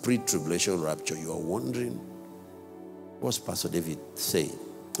it's pre-tribulation rapture, you are wondering, what's Pastor David saying?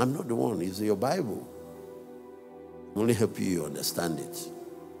 I'm not the one. It's your Bible. I'm only help you understand it.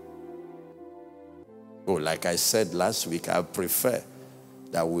 Oh, like I said last week, I prefer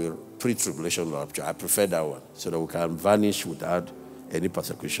that we're pre-tribulation rapture. I prefer that one so that we can vanish without any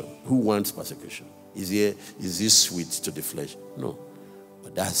persecution. Who wants persecution? Is this sweet to the flesh? No.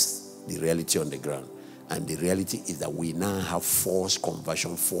 But that's the reality on the ground. And the reality is that we now have false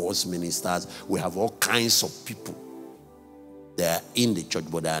conversion, false ministers. We have all kinds of people. They are in the church,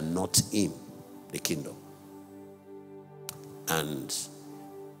 but they are not in the kingdom. And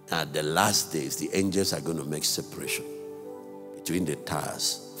at the last days, the angels are going to make separation between the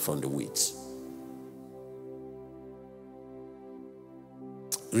tares from the wheat.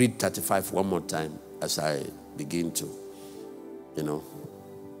 Read 35 one more time as I begin to,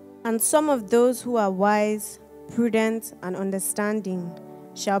 And some of those who are wise, prudent, and understanding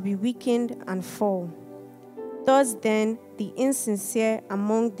shall be weakened and fall. Thus then, the insincere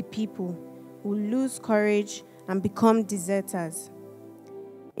among the people will lose courage and become deserters.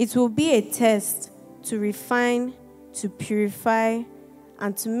 It will be a test to refine, to purify,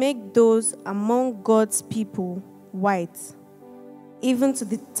 and to make those among God's people white, even to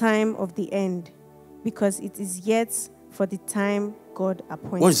the time of the end, because it is yet for the time God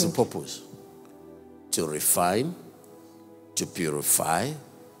appointed. What is the purpose? To refine, to purify,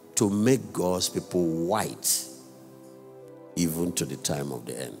 to make God's people white, even to the time of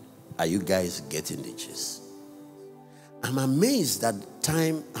the end. Are you guys getting the gist? I'm amazed that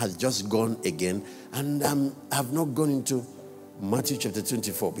time has just gone again, and I've not gone into Matthew chapter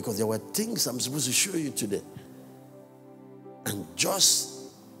 24 because there were things I'm supposed to show you today. And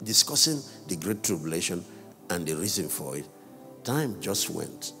just discussing the Great Tribulation and the reason for it, time just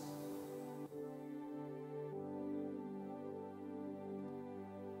went.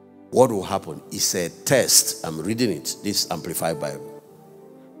 What will happen is a test. I'm reading it, this Amplified Bible.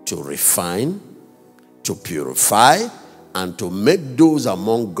 To refine, to purify, and to make those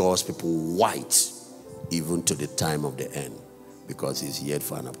among God's people white, even to the time of the end, because it's yet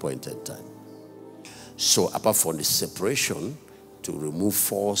for an appointed time. So apart from the separation, to remove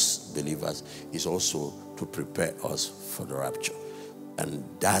false believers is also to prepare us for the rapture. And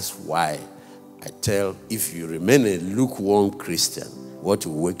that's why I tell, if you remain a lukewarm Christian, what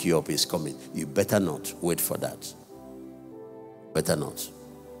will wake you up is coming. You better not wait for that. Better not.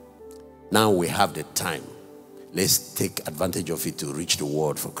 Now we have the time. Let's take advantage of it to reach the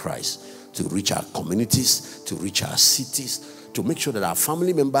world for Christ, to reach our communities, to reach our cities, to make sure that our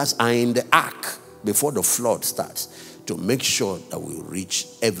family members are in the ark before the flood starts, to make sure that we reach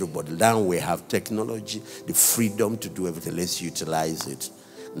everybody. Now we have technology, the freedom to do everything. Let's utilize it.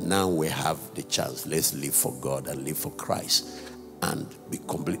 Now we have the chance. Let's live for God and live for Christ and be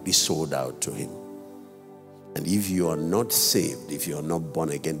completely sold out to him. And if you are not saved, if you are not born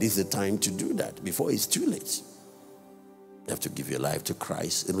again, this is the time to do that before it's too late. You have to give your life to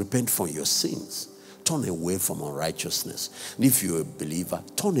Christ and repent from your sins. Turn away from unrighteousness. And if you're a believer,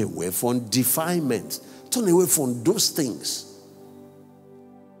 turn away from defilement. Turn away from those things.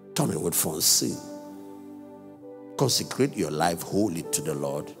 Turn away from sin. Consecrate your life wholly to the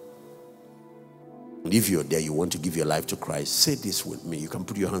Lord. And if you're there, you want to give your life to Christ, say this with me. You can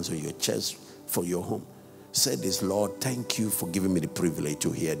put your hands on your chest for your home. Say this: Lord, thank you for giving me the privilege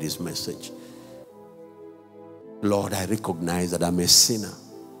to hear this message. Lord, I recognize that I'm a sinner.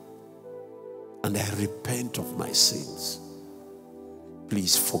 And I repent of my sins.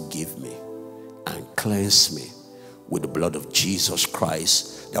 Please forgive me and cleanse me with the blood of Jesus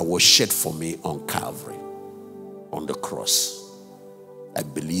Christ that was shed for me on Calvary, on the cross. I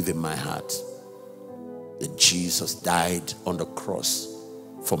believe in my heart that Jesus died on the cross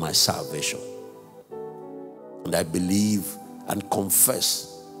for my salvation. And I believe and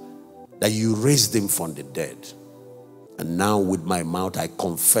confess that you raised him from the dead. And now with my mouth, I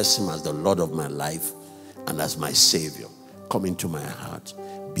confess him as the Lord of my life and as my Savior. Come into my heart.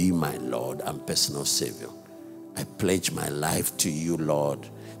 Be my Lord and personal Savior. I pledge my life to you, Lord,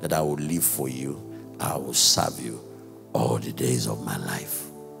 that I will live for you. I will serve you all the days of my life.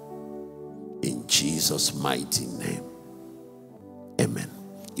 In Jesus' mighty name. Amen.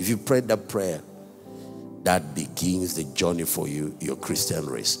 If you prayed that prayer, that begins the journey for you, your Christian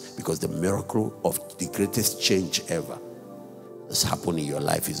race. Because the miracle of the greatest change ever that's happened in your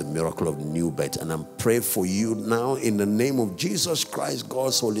life is a miracle of new birth. And I'm praying for you now in the name of Jesus Christ,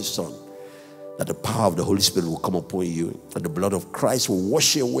 God's Holy Son, that the power of the Holy Spirit will come upon you, that the blood of Christ will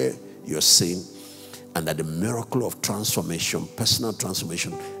wash away your sin, and that the miracle of transformation, personal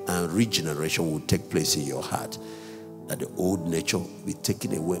transformation and regeneration will take place in your heart. That the old nature will be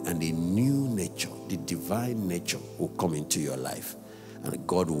taken away and the new nature, the divine nature will come into your life. And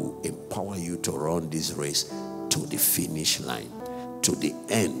God will empower you to run this race to the finish line, to the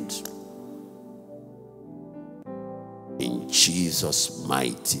end. In Jesus'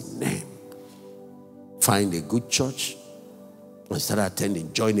 mighty name. Find a good church and start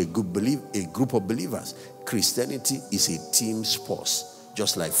attending. Join a group of believers. Christianity is a team sport,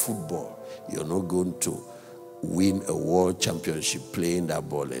 just like football. You're not going to win a world championship playing that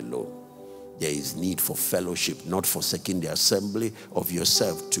ball alone. There is need for fellowship, not forsaking the assembly of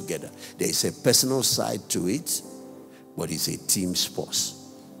yourself together. There is a personal side to it, but it's a team sport.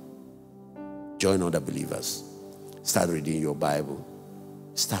 Join other believers. Start reading your Bible.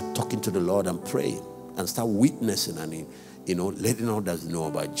 Start talking to the Lord and praying. And start witnessing and letting others know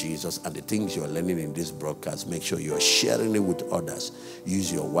about Jesus and the things you're learning in this broadcast. Make sure you're sharing it with others.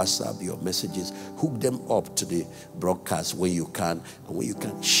 Use your WhatsApp, your messages. Hook them up to the broadcast when you can. And when you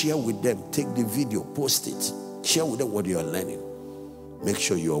can, share with them. Take the video, post it. Share with them what you're learning. Make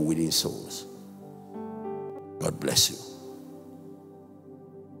sure you're winning souls. God bless you.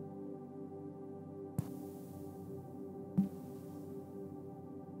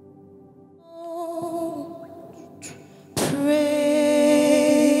 Praise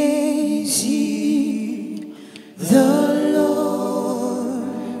ye the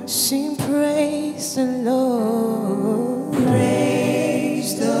Lord. Sing praise the Lord.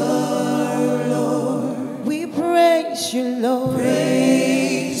 Praise the Lord. We praise you, Lord.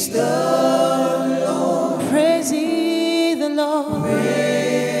 Praise the Lord. Praise ye the Lord.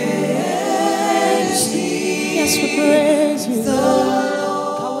 Praise ye. Yes, we praise.